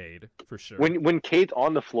by Cade for sure. When Cade's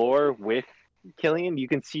on the floor with Killian, you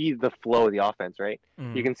can see the flow of the offense, right?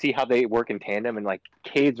 Mm. You can see how they work in tandem, and like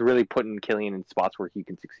Cade's really putting Killian in spots where he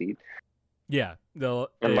can succeed. Yeah, it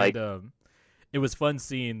was fun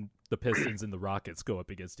seeing the Pistons and the Rockets go up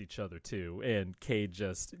against each other too. And Cade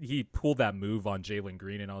he pulled that move on Jalen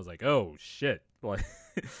Green, and I was like, oh shit! Like,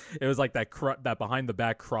 It was like that behind the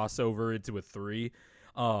back crossover into a 3.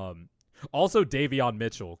 Also Davion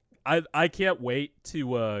Mitchell. I can't wait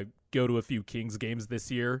to go to a few Kings games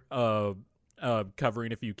this year.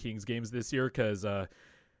 Covering a few Kings games this year because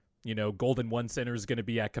Golden One Center is going to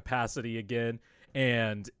be at capacity again,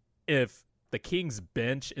 and if the Kings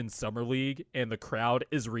bench in Summer League and the crowd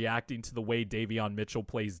is reacting to the way Davion Mitchell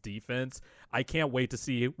plays defense, I can't wait to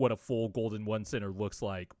see what a full Golden One Center looks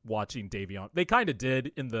like watching Davion. They kind of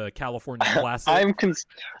did in the California Classic.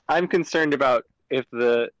 I'm concerned about if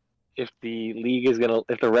the league is gonna,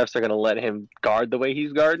 if the refs are gonna let him guard the way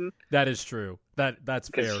he's guarding. That is true. That's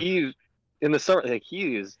fair. He's in the summer, like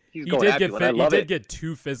he's going after you, and I love it. He did get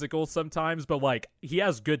too physical sometimes, but like he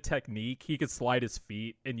has good technique. He could slide his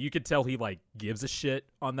feet, and you could tell he like gives a shit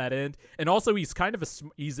on that end. And also, he's kind of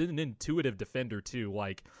he's an intuitive defender too.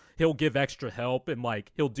 Like he'll give extra help, and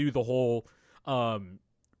like he'll do the whole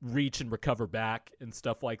reach and recover back and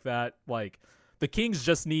stuff like that. Like the Kings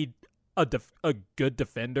just need a good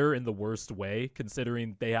defender in the worst way,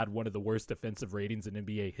 considering they had one of the worst defensive ratings in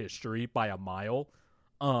NBA history by a mile.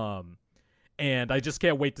 And I just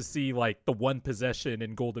can't wait to see like the one possession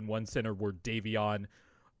in Golden One Center where Davion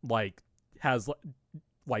like has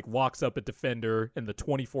like walks up a defender and the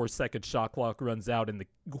 24-second shot clock runs out and the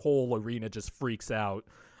whole arena just freaks out.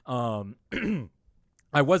 I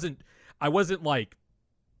wasn't like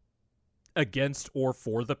against or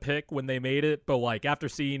for the pick when they made it, but like after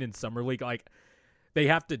seeing in Summer League, like they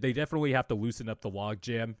definitely have to loosen up the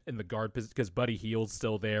logjam in the guard position because Buddy Hield's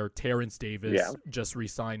still there. Terrence Davis just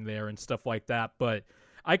re-signed there and stuff like that. But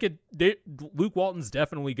Luke Walton's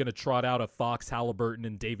definitely going to trot out a Fox, Halliburton,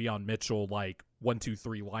 and Davion Mitchell like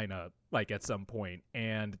 1-2-3 lineup like at some point,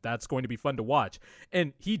 and that's going to be fun to watch.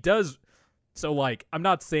 And he does. So like I'm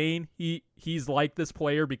not saying he's like this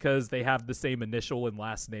player because they have the same initial and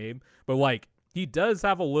last name, but like he does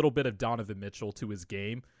have a little bit of Donovan Mitchell to his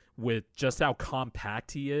game, with just how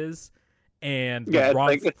compact he is, and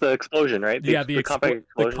it's the explosion, right? He has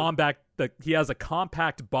a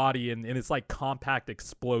compact body, and it's like compact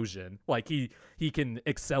explosion. Like he can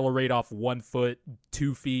accelerate off 1 foot,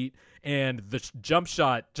 2 feet, and the jump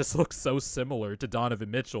shot just looks so similar to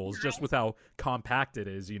Donovan Mitchell's, just with how compact it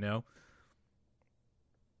is,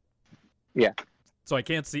 Yeah. So I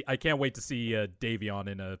can't wait to see Davion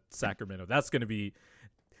in Sacramento.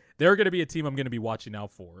 They're going to be a team I'm going to be watching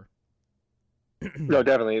out for. No,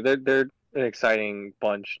 definitely. They're an exciting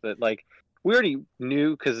bunch that, like, we already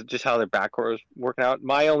knew because of just how their backcourt was working out.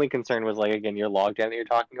 My only concern was, like, again, your logjam that you're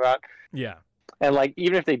talking about. Yeah. And, like,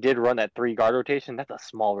 even if they did run that 3-guard rotation, that's a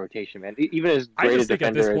small rotation, man. Even as great I just a think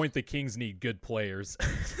at defender this point the Kings need good players.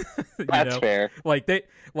 That's fair. Like,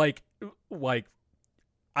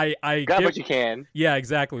 I got what you can. Yeah,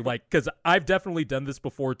 exactly. Like, because I've definitely done this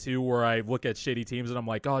before too, where I look at shitty teams and I'm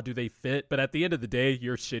like, oh, do they fit? But at the end of the day,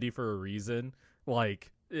 you're shitty for a reason. Like,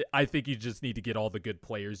 I think you just need to get all the good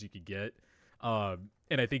players you could get. And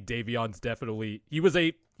I think Davion's definitely he was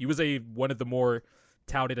one of the more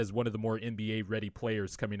touted as one of the more NBA ready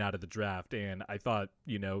players coming out of the draft. And I thought,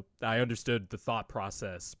 I understood the thought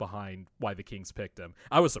process behind why the Kings picked him.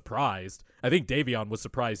 I was surprised. I think Davion was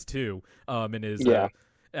surprised too. In his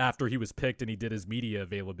after he was picked and he did his media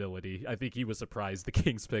availability, I think he was surprised the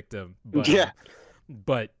Kings picked him. But,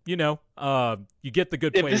 but you get the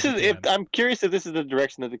good players. I'm curious if this is the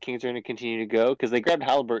direction that the Kings are going to continue to go, because they grabbed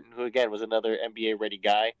Halliburton, who again was another NBA ready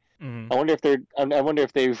guy. Mm-hmm. I wonder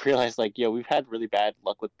if they realized, like, we've had really bad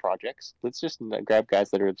luck with projects. Let's just grab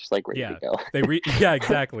guys that are just like ready to go.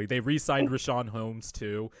 Exactly. They re-signed Richaun Holmes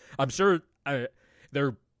too. I'm sure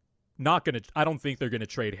they're not gonna. I don't think they're gonna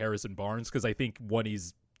trade Harrison Barnes, because I think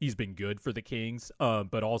he's been good for the Kings.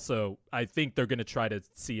 But also I think they're gonna try to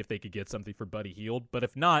see if they could get something for Buddy Hield. But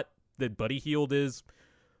if not, then Buddy Hield is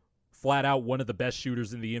flat out one of the best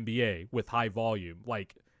shooters in the NBA with high volume.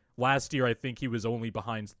 Like, last year, I think he was only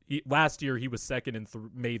behind. Last year, he was second in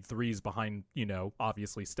made threes behind,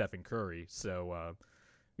 obviously Stephen Curry. So,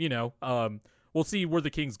 we'll see where the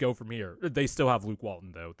Kings go from here. They still have Luke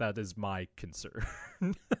Walton, though. That is my concern.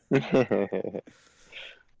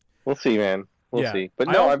 We'll see, man. We'll see. But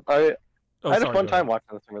no, I had a fun time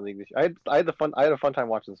watching the Summer League this year. I had a fun time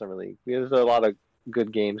watching the Summer League. There's a lot of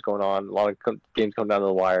good games going on. A lot of games coming down to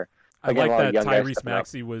the wire. Again, I like that Tyrese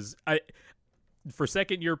Maxey was. For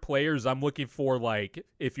second-year players, I'm looking for, like,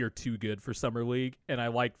 if you're too good for Summer League. And I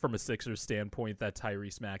like, from a Sixers standpoint, that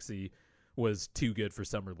Tyrese Maxey was too good for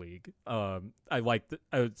Summer League. I like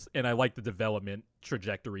the development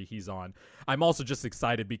trajectory he's on. I'm also just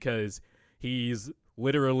excited because he's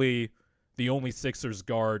literally the only Sixers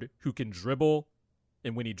guard who can dribble,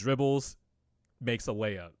 and when he dribbles, makes a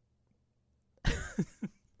layup.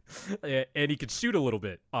 And he could shoot a little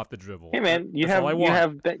bit off the dribble. Hey man, you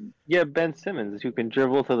have Ben Simmons who can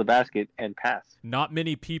dribble to the basket and pass. Not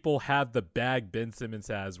many people have the bag Ben Simmons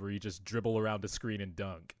has, where you just dribble around a screen and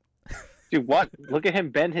dunk. Dude, what? Look at him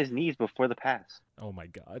bend his knees before the pass. Oh my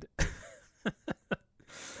god.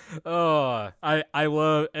 Oh, I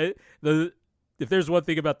love it. If there's one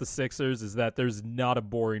thing about the Sixers is that there's not a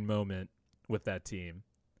boring moment with that team.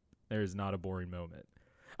 There is not a boring moment.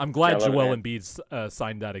 I'm glad Joel Embiid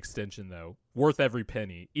signed that extension though. Worth every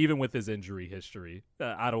penny, even with his injury history.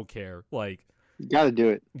 I don't care. Like, got to do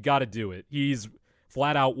it. Got to do it. He's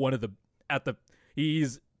flat out one of the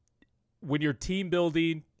when you're team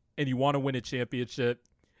building and you want to win a championship,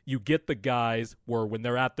 you get the guys where when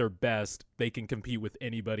they're at their best, they can compete with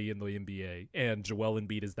anybody in the NBA. And Joel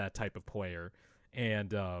Embiid is that type of player.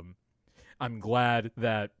 And I'm glad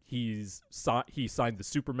that he signed the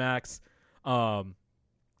Supermax.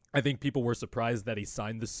 I think people were surprised that he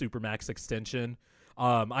signed the Supermax extension.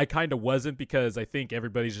 I kind of wasn't, because I think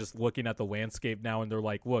everybody's just looking at the landscape now and they're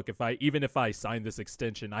like, look, even if I sign this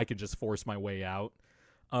extension, I can just force my way out.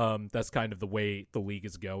 That's kind of the way the league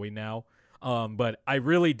is going now. But I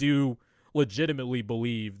really do legitimately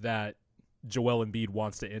believe that Joel Embiid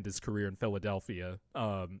wants to end his career in Philadelphia.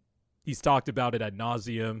 He's talked about it ad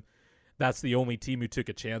nauseum. That's the only team who took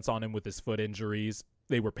a chance on him with his foot injuries.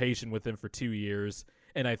 They were patient with him for 2 years.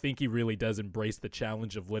 And I think he really does embrace the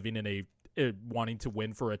challenge of living in wanting to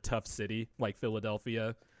win for a tough city like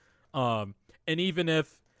Philadelphia. And even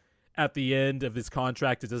if at the end of his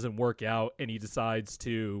contract it doesn't work out and he decides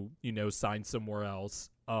to, sign somewhere else,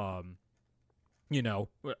 I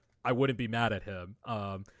wouldn't be mad at him.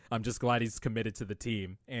 I'm just glad he's committed to the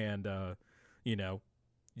team. And,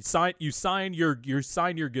 you sign your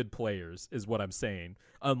good players is what I'm saying.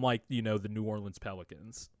 Unlike, the New Orleans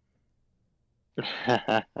Pelicans.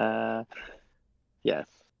 Yes,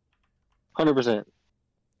 100%.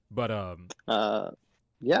 But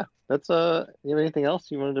yeah, that's you have anything else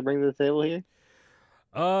you wanted to bring to the table here?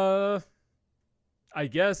 I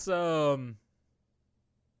guess I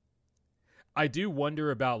do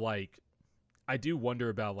wonder about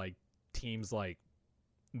teams like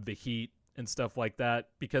the Heat and stuff like that,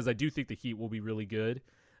 because I do think the Heat will be really good,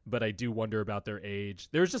 but I do wonder about their age.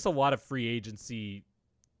 There's just a lot of free agency.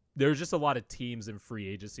 There's just a lot of teams in free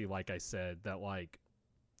agency, like I said, that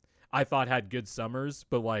I thought had good summers,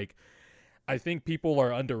 but I think people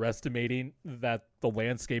are underestimating that the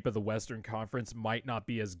landscape of the Western Conference might not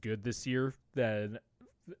be as good this year. Than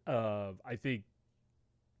I think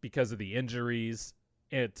because of the injuries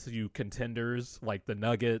to contenders like the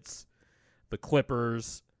Nuggets, the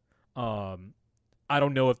Clippers. I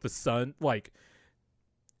don't know if the Sun,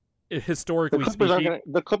 historically speaking,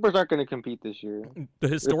 the Clippers aren't going to compete this year.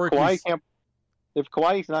 If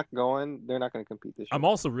Kawhi's not going, they're not going to compete this year. I'm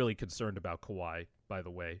also really concerned about Kawhi, by the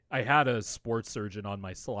way. I had a sports surgeon on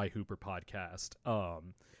my Sly Hooper podcast.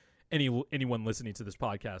 Anyone listening to this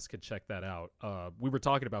podcast could check that out. We were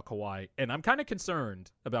talking about Kawhi, and I'm kind of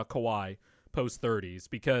concerned about Kawhi post-30s,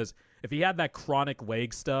 because if he had that chronic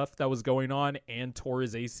leg stuff that was going on and tore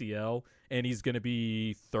his ACL, and he's going to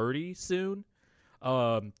be 30 soon,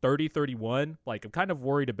 30, 31, I'm kind of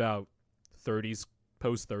worried about 30s,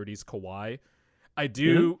 post-30s Kawhi. I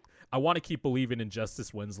want to keep believing in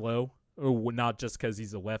Justice Winslow, not just because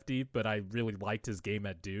he's a lefty, but I really liked his game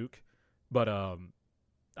at Duke. But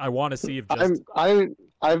I want to see if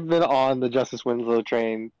I've been on the Justice Winslow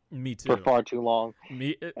train. Me too. For far too long.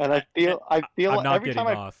 And I feel I'm not getting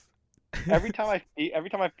off. every time I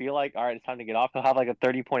feel like, all right, it's time to get off, he'll have a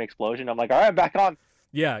 30-point explosion. I'm like, all right, back on.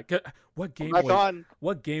 Yeah. What game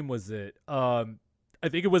was it? I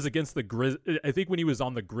think it was against the I think when he was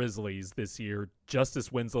on the Grizzlies this year,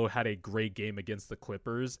 Justice Winslow had a great game against the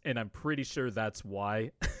Clippers, and I'm pretty sure that's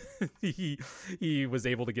why he was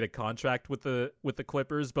able to get a contract with the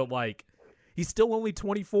Clippers. But he's still only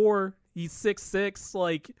 24. He's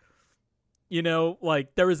 6'6".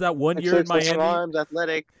 There was that one year in Miami. Arms,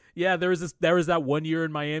 athletic. Yeah, there was that 1 year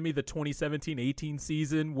in Miami, the 2017-18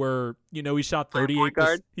 season, where he shot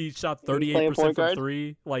 38%. He shot 38% from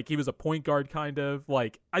three. He was a point guard kind of.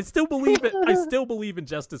 I still believe it. I still believe in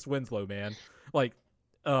Justice Winslow, man.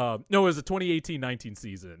 No, it was a 2018-19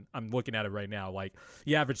 season. I'm looking at it right now.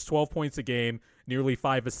 He averaged 12 points a game, nearly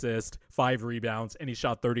 5 assists, 5 rebounds, and he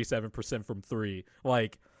shot 37% from three.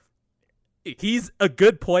 He's a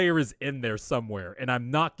good player is in there somewhere, and I'm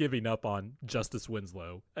not giving up on Justice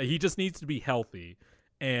Winslow. He just needs to be healthy.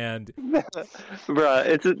 And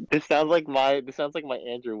bruh, it sounds like my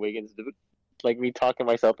Andrew Wiggins, me talking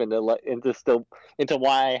myself into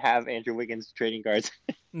why I have Andrew Wiggins trading cards.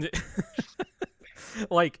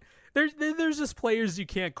 there's just players you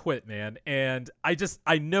can't quit, man. And I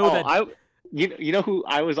know that. You know who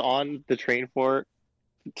I was on the train for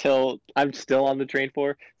till I'm still on the train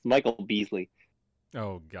for? It's Michael Beasley.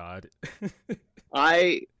 Oh God.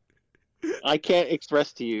 I can't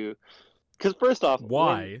express to you, because first off,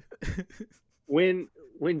 why? When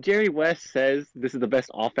Jerry West says this is the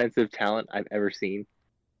best offensive talent I've ever seen.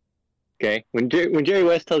 Okay, when Jerry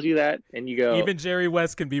West tells you that, and you go, even Jerry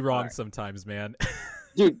West can be wrong sometimes, man.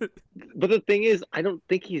 Dude, but the thing is, I don't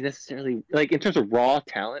think he's necessarily, like, in terms of raw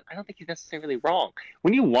talent, I don't think he's necessarily wrong.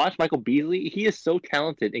 When you watch Michael Beasley, he is so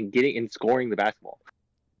talented in getting and scoring the basketball.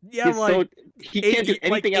 Yeah, he's like he can't do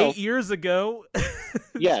anything else. 8 years ago.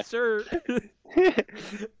 Yeah, sure.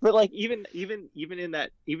 But like even in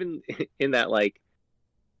that like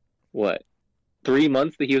what 3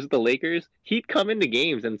 months that he was with the Lakers, he'd come into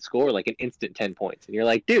games and score like an instant 10 points, and you're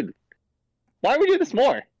like, dude, why would we do this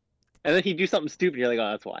more? And then he'd do something stupid. You're like, oh,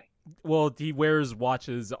 that's why. Well, he wears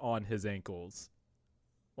watches on his ankles.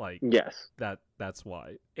 Like, yes, that's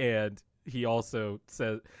why. And he also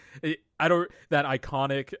says, that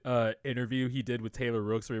iconic interview he did with Taylor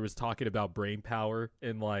Rooks where he was talking about brain power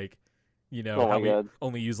and like, you know, how we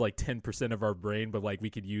only use like 10% of our brain, but like we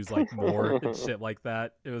could use like more and shit like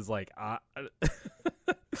that. It was like, I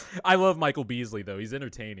love Michael Beasley though. He's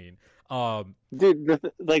entertaining. Dude,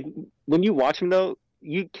 like when you watch him though,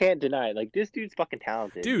 you can't deny it. Like, this dude's fucking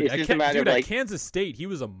talented. Dude, it's just a matter of, like, at Kansas State, he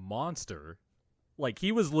was a monster. Like,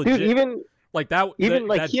 he was legit. Dude, even like that. Even that,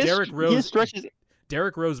 like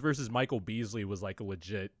Derrick Rose versus Michael Beasley was like a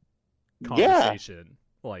legit conversation.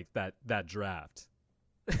 Yeah. Like that draft.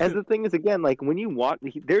 And the thing is, again, like when you watch,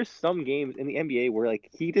 there's some games in the NBA where like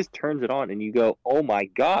he just turns it on, and you go, "Oh my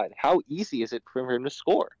god, how easy is it for him to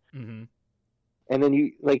score?" Mm-hmm. And then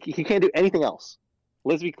he can't do anything else.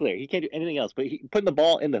 Let's be clear, he can't do anything else. But putting the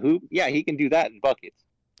ball in the hoop, yeah, he can do that in buckets.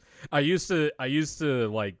 I used to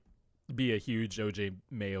like be a huge OJ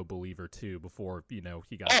Mayo believer too before he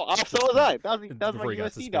got. Oh, so was I. That was before my he got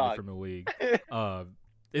USC suspended dog from the league.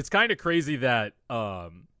 It's kind of crazy that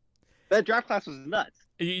that draft class was nuts.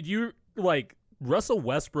 You like Russell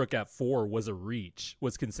Westbrook at 4 was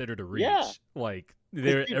considered a reach. Yeah. Like you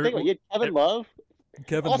had Kevin Love.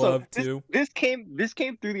 Kevin Love too. This came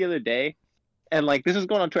through the other day. And, like, this was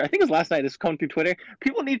going on Twitter. I think it was last night. This was coming through Twitter.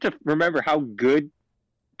 People need to remember how good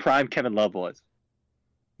prime Kevin Love was.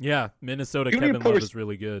 Yeah, Minnesota Kevin Love is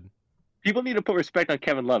really good. People need to put respect on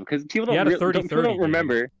Kevin Love because people don't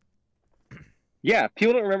remember. Yeah,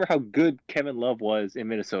 people don't remember how good Kevin Love was in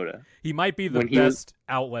Minnesota. He might be the best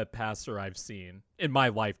outlet passer I've seen in my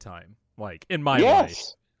lifetime. Like, in my life.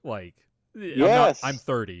 Like, I'm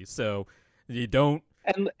 30, so you don't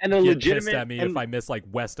and a get legitimate pissed at me if I miss like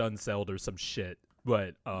West Unseld or some shit.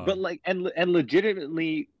 But like and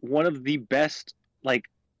legitimately one of the best like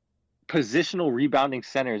positional rebounding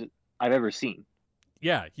centers I've ever seen.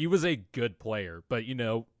 Yeah, he was a good player, but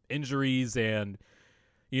injuries and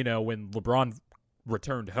when LeBron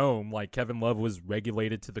returned home, like Kevin Love was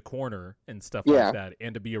regulated to the corner and stuff like that,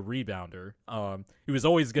 and to be a rebounder. He was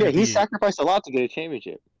always going to he sacrificed a lot to get a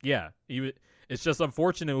championship. Yeah, it's just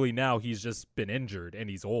unfortunately now he's just been injured and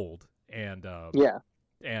he's old. And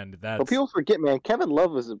and that's. But people forget, man. Kevin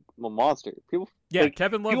Love was a monster.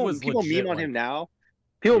 Kevin Love was. People legit, mean on him now.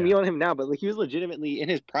 People mean on him now, but like he was legitimately in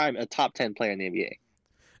his prime a top 10 player in the NBA.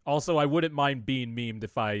 Also, I wouldn't mind being memed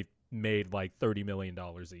if I made like $30 million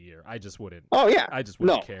a year. I just wouldn't. Oh yeah, I just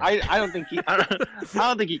wouldn't care. I don't think he. I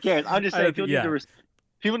don't think he cares. I'm just saying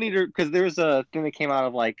people need to because there was a thing that came out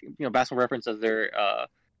of like Basketball Reference as their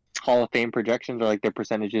Hall of Fame projections or like their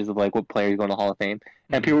percentages of like what players go in the Hall of Fame,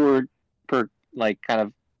 and people were like kind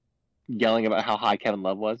of yelling about how high Kevin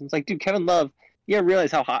Love was. And it's like, dude, Kevin Love. You gotta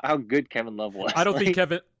realize how good Kevin Love was. I don't think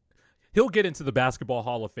he'll get into the Basketball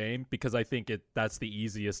Hall of Fame because I think that's the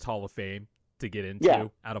easiest Hall of Fame to get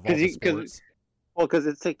into out of all the sports. Well, because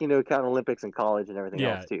it's taking into account Olympics and college and everything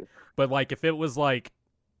else too. But like, if it was like,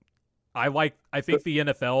 I think the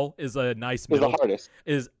NFL is a nice middle. Is the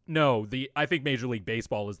hardest. I think Major League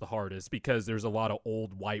Baseball is the hardest because there's a lot of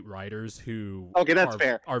old white writers who are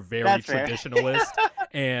very traditionalist.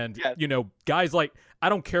 And guys like, I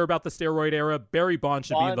don't care about the steroid era. Barry Bonds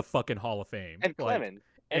should be in the fucking Hall of Fame. And Clemens.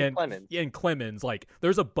 And Clemens, like,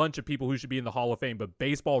 there's a bunch of people who should be in the Hall of Fame, but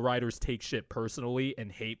baseball writers take shit personally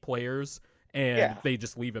and hate players, and they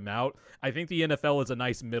just leave him out. I think the NFL is a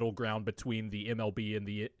nice middle ground between the MLB and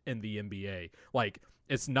the NBA. Like,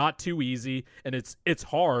 it's not too easy, and it's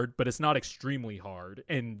hard, but it's not extremely hard,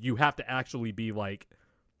 and you have to actually be like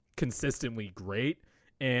consistently great.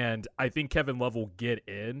 And I think Kevin Love will get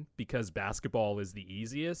in because basketball is the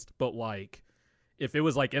easiest, but like, if it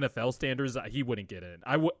was like NFL standards, he wouldn't get in.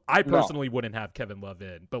 I personally wouldn't have Kevin Love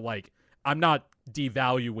in, but like I'm not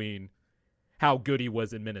devaluing how good he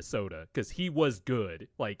was in Minnesota, because he was good.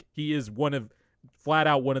 Like he is flat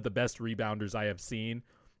out one of the best rebounders I have seen.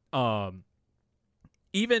 I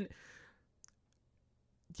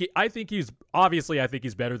think he's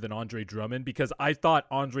better than Andre Drummond, because I thought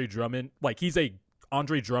Andre Drummond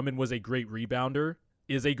was a great rebounder,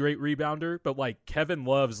 is a great rebounder, but like Kevin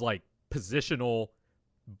Love's like positional,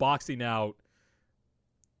 boxing out,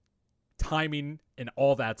 timing, and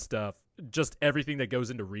all that stuff, just everything that goes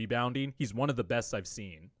into rebounding, he's one of the best I've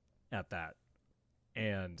seen at that.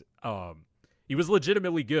 And he was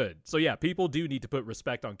legitimately good. So yeah, people do need to put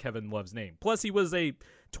respect on Kevin Love's name. Plus he was a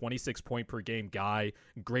 26 point per game guy,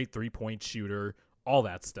 great 3-point shooter, all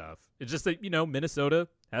that stuff. It's just that, Minnesota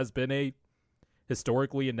has been a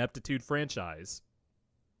historically ineptitude franchise.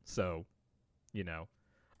 So,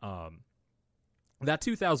 that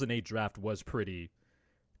 2008 draft was pretty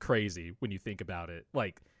crazy when you think about it.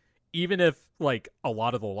 Like, even if like a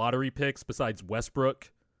lot of the lottery picks besides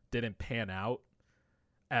Westbrook didn't pan out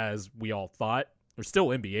as we all thought, there's still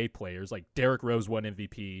NBA players. Like Derrick Rose won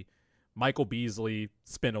MVP, Michael Beasley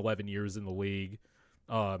spent 11 years in the league,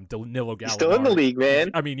 Danilo Gallinari. He's still in the league, man.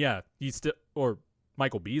 I mean, yeah, he's still, or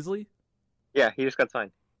Michael Beasley? Yeah, he just got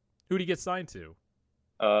signed. Who did he get signed to?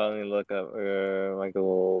 Let me look up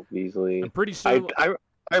Michael Beasley. I'm pretty sure. I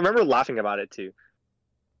remember laughing about it too.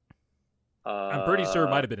 I'm pretty sure it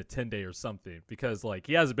might have been a 10-day or something, because like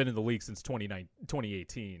he hasn't been in the league since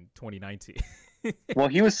 2019. Well,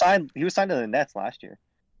 he was signed to the Nets last year.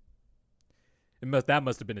 That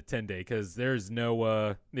must have been a 10-day, because there's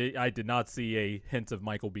no I did not see a hint of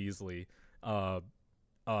Michael Beasley. But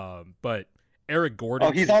Eric Gordon.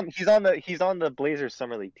 Oh, he's on the Blazers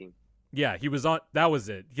summer league team. Yeah, he was on. That was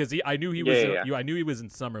it, because I knew he was. I knew he was in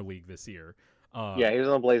summer league this year. Yeah, he was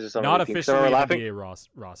on the Blazers summer not league officially team. NBA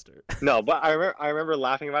roster. No, but I remember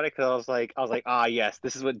laughing about it, because I was like, yes,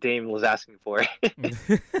 this is what Dame was asking for.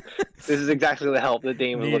 This is exactly the help that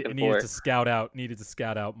Dame was looking for. Needed to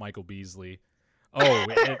scout out Michael Beasley. Oh,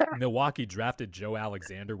 Milwaukee drafted Joe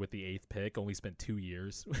Alexander with the 8th pick. Only spent 2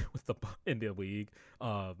 years in the league.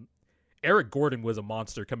 Eric Gordon was a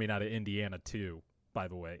monster coming out of Indiana too. By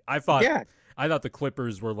the way, I thought the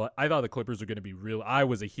Clippers were going to be real. I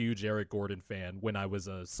was a huge Eric Gordon fan when I was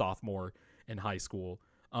a sophomore in high school.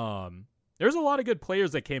 There's a lot of good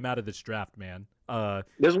players that came out of this draft, man.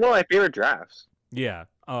 This is one of my favorite drafts. Yeah.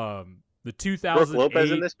 The 2008 Brook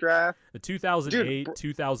Lopez in this draft. The 2008,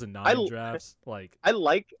 2009 drafts. Like I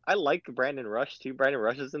like Brandon Rush too. Brandon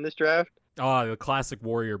Rush is in this draft. Oh, the classic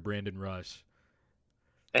Warrior Brandon Rush.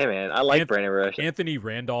 Hey man, I like Brandon Rush. Anthony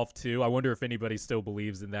Randolph too. I wonder if anybody still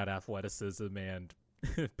believes in that athleticism and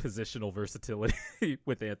positional versatility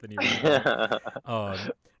with Anthony Randolph.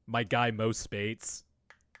 My guy Mo Spates,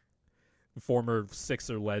 former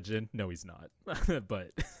Sixer legend. No, he's not.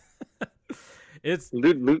 But it's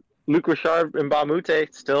Luke Richard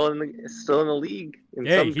Mbamute still in the league.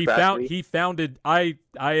 He founded. I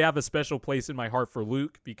have a special place in my heart for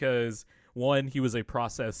Luke, because one, he was a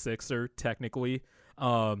process Sixer technically.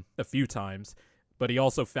 A few times, but he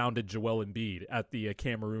also founded Joel Embiid at the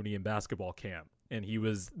Cameroonian basketball camp, and he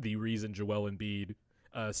was the reason Joel Embiid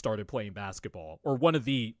started playing basketball, or one of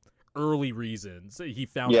the early reasons. He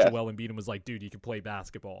found Joel Embiid and was like, dude, you can play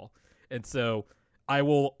basketball. And so I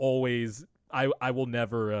will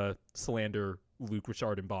never slander Luke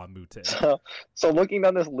Richard and Mbamute. So looking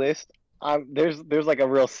down this list, there's like a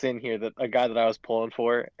real sin here, that a guy that I was pulling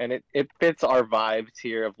for, and it fits our vibes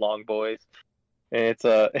here of Long Boys. And it's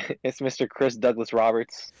Mr. Chris Douglas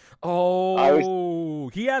Roberts. Oh,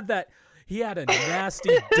 he had a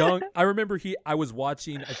nasty dunk. I remember I was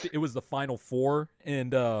watching. It was the Final Four,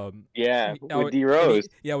 and with D Rose.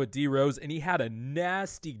 With D Rose, and he had a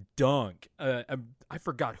nasty dunk. I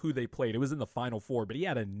forgot who they played. It was in the Final Four, but he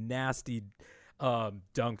had a nasty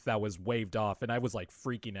dunk that was waved off, and I was like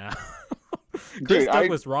freaking out. Chris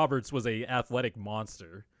Douglas Roberts was a athletic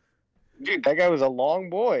monster. Dude, that guy was a long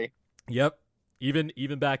boy. Yep. Even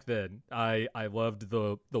back then, I loved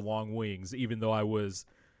the long wings, even though I was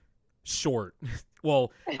short.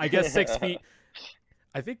 Well, I guess 6 feet.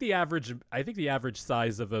 I think the average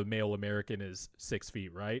size of a male American is 6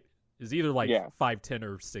 feet, right? Is either like 5'10"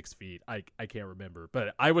 or 6 feet. I can't remember,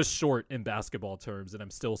 but I was short in basketball terms, and I'm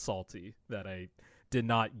still salty that I did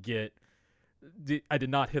not hit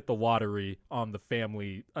the lottery on the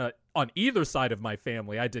family on either side of my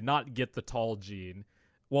family. I did not get the tall gene.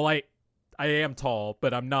 Well, I am tall,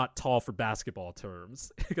 but I'm not tall for basketball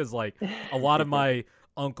terms, because like a lot of my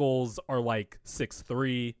uncles are like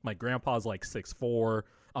 6'3", my grandpa's like 6'4",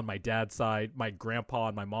 on my dad's side. My grandpa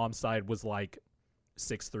on my mom's side was like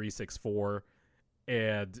 6'3", 6'4",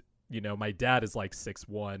 and my dad is like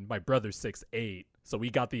 6'1", my brother's 6'8", so we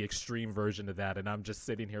got the extreme version of that, and I'm just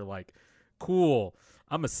sitting here like, cool,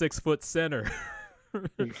 I'm a 6-foot center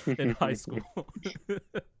in high school.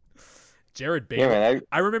 Jared Bayless. Yeah, man,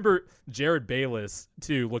 I remember Jared Bayless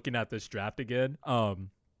too. Looking at this draft again, I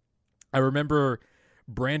remember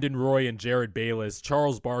Brandon Roy and Jared Bayless,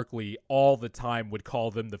 Charles Barkley, all the time would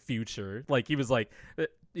call them the future. Like he's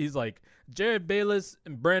like Jared Bayless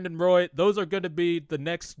and Brandon Roy. Those are going to be the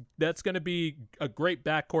next. That's going to be a great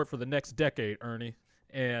backcourt for the next decade, Ernie.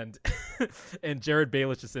 And and Jared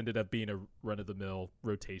Bayless just ended up being a run-of-the-mill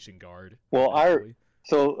rotation guard. Well,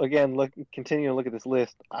 so again, continue to look at this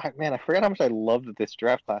list. I forgot how much I loved this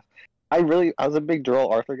draft class. I was a big Darrell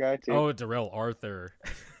Arthur guy too. Oh, Darrell Arthur.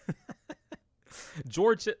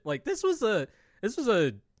 George, like this was a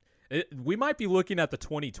we might be looking at the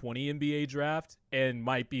 2020 NBA draft and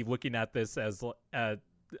might be looking at this as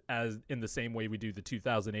in the same way we do the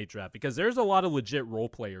 2008 draft, because there's a lot of legit role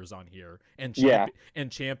players on here and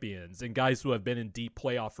champions and guys who have been in deep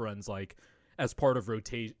playoff runs, like as part of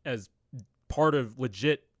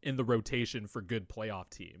legit in the rotation for good playoff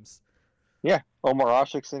teams. Yeah, Omar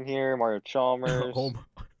Asik's in here, Mario Chalmers.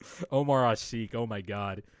 Omar Asik, oh my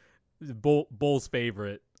God. Bull's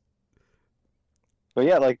favorite. But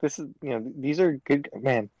yeah, like this is, these are good,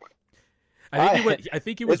 man. I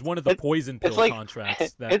think he was one of the poison pill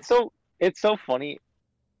contracts. It's so funny,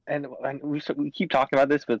 and we keep talking about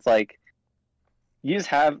this, but it's like you just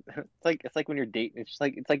have it's like when you're dating. It's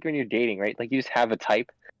like when you're dating, right? Like you just have a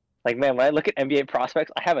type. Like, man, when I look at NBA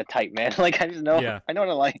prospects, I have a type, man. Like I just know, I know what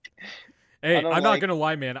I like. Hey, I'm not gonna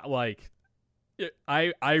lie, man. Like,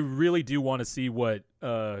 I really do want to see what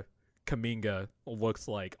Kuminga looks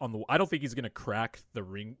like on the. I don't think he's gonna crack the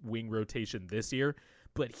wing rotation this year,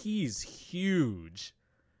 but he's huge.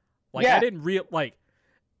 Like I didn't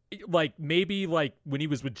like maybe like when he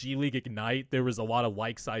was with G League Ignite, there was a lot of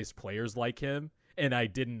like-sized players like him, and I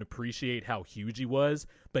didn't appreciate how huge he was.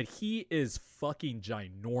 But he is fucking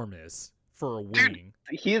ginormous for a wing.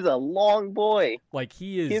 Dude, he's a long boy. Like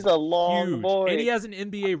he's a long huge. boy, and he has an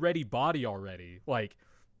NBA ready body already. Like,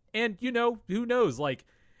 and who knows? Like,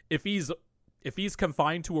 if he's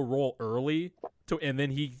confined to a role early, and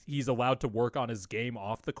then he's allowed to work on his game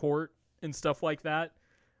off the court and stuff like that.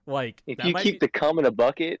 Like, if you keep the cum in a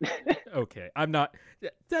bucket. Okay, I'm not.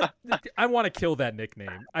 I want to kill that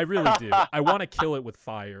nickname. I really do. I want to kill it with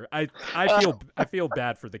fire. I feel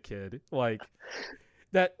bad for the kid. Like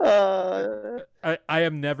that. I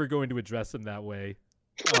am never going to address him that way,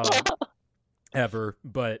 ever.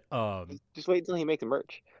 But just wait until he makes a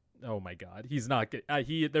merch. Oh my God, he's not good.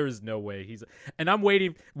 There is no way and I'm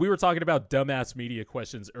waiting. We were talking about dumbass media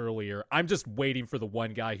questions earlier. I'm just waiting for the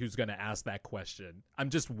one guy who's going to ask that question.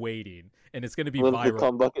 I'm just waiting, and it's going to be viral.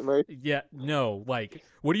 Cum bucket merch? Yeah, no. Like,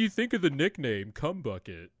 what do you think of the nickname Cum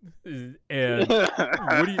Bucket? And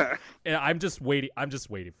and I'm just waiting. I'm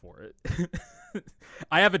just waiting for it.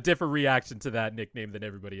 I have a different reaction to that nickname than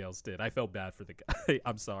everybody else did. I felt bad for the guy.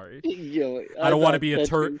 I'm sorry. Yo, I don't want to be a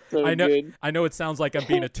turd. So I know it sounds like I'm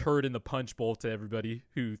being a turd in the punch bowl to everybody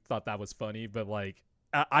who thought that was funny, but like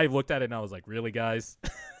I looked at it and I was like, really, guys?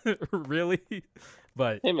 Really?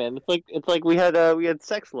 But hey, man, it's like we had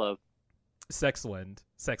Sex Love. Sexland.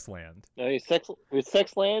 No, it was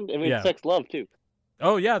Sexland, and we had Sex Love too.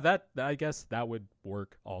 Oh yeah, that I guess that would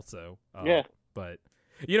work also. Yeah, but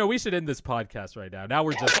we should end this podcast right now. Now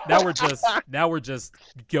we're just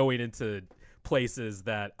going into places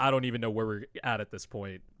that I don't even know where we're at this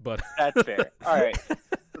point. But that's fair. All right. So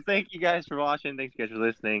thank you guys for watching. Thanks you guys for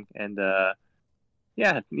listening. And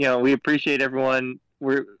we appreciate everyone.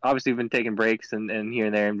 We're obviously been taking breaks and here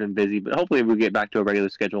and there and been busy, but hopefully we'll get back to a regular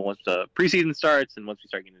schedule once the preseason starts and once we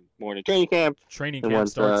start getting more into training camp. Training camp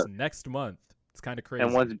starts next month. It's kind of crazy.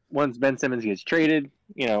 And once Ben Simmons gets traded,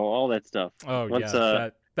 all that stuff. Oh, yeah.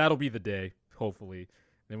 That'll be the day, hopefully.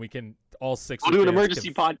 Then we can all six. We'll do an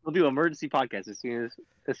emergency We'll do an emergency podcast as soon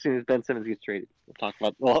as Ben Simmons gets traded. We'll talk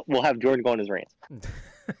about. We'll have Jordan go on his rants.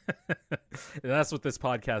 That's what this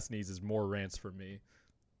podcast needs, is more rants from me.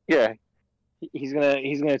 Yeah, he's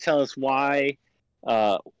gonna tell us why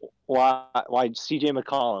CJ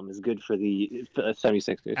McCollum is good for the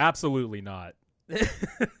 76ers. Absolutely not.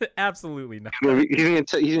 Absolutely not. He's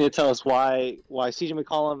gonna tell us why CJ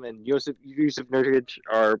McCollum and Yusuf Nurkic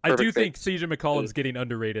are perfect. I do think CJ McCollum's getting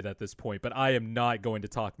underrated at this point, but I am not going to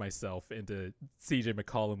talk myself into CJ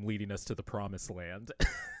McCollum leading us to the promised land.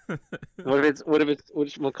 What if it's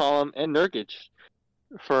McCollum and Nurkic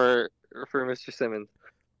for Mr. Simmons?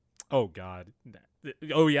 Oh God,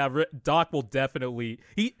 Oh yeah, Doc will definitely.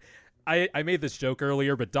 I made this joke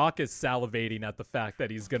earlier, but Doc is salivating at the fact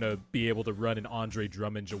that he's gonna be able to run an Andre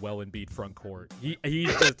Drummond, Joel Embiid front court. He's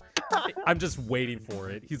just. I'm just waiting for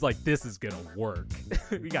it. He's like, this is gonna work.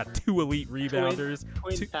 We got 2 elite rebounders,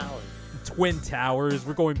 twin towers.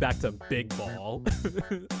 We're going back to big ball.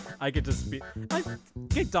 I could just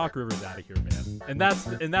get Doc Rivers out of here, man. And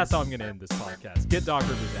that's how I'm gonna end this podcast. Get Doc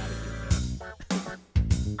Rivers out of here,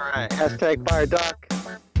 man. All right. Hashtag fire Doc.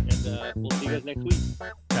 And we'll see you guys next week.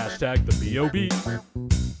 Hashtag the B.O.B.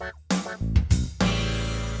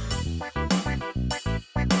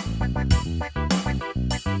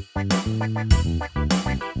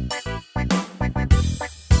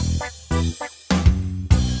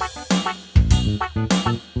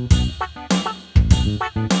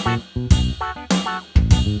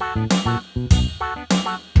 Thank you.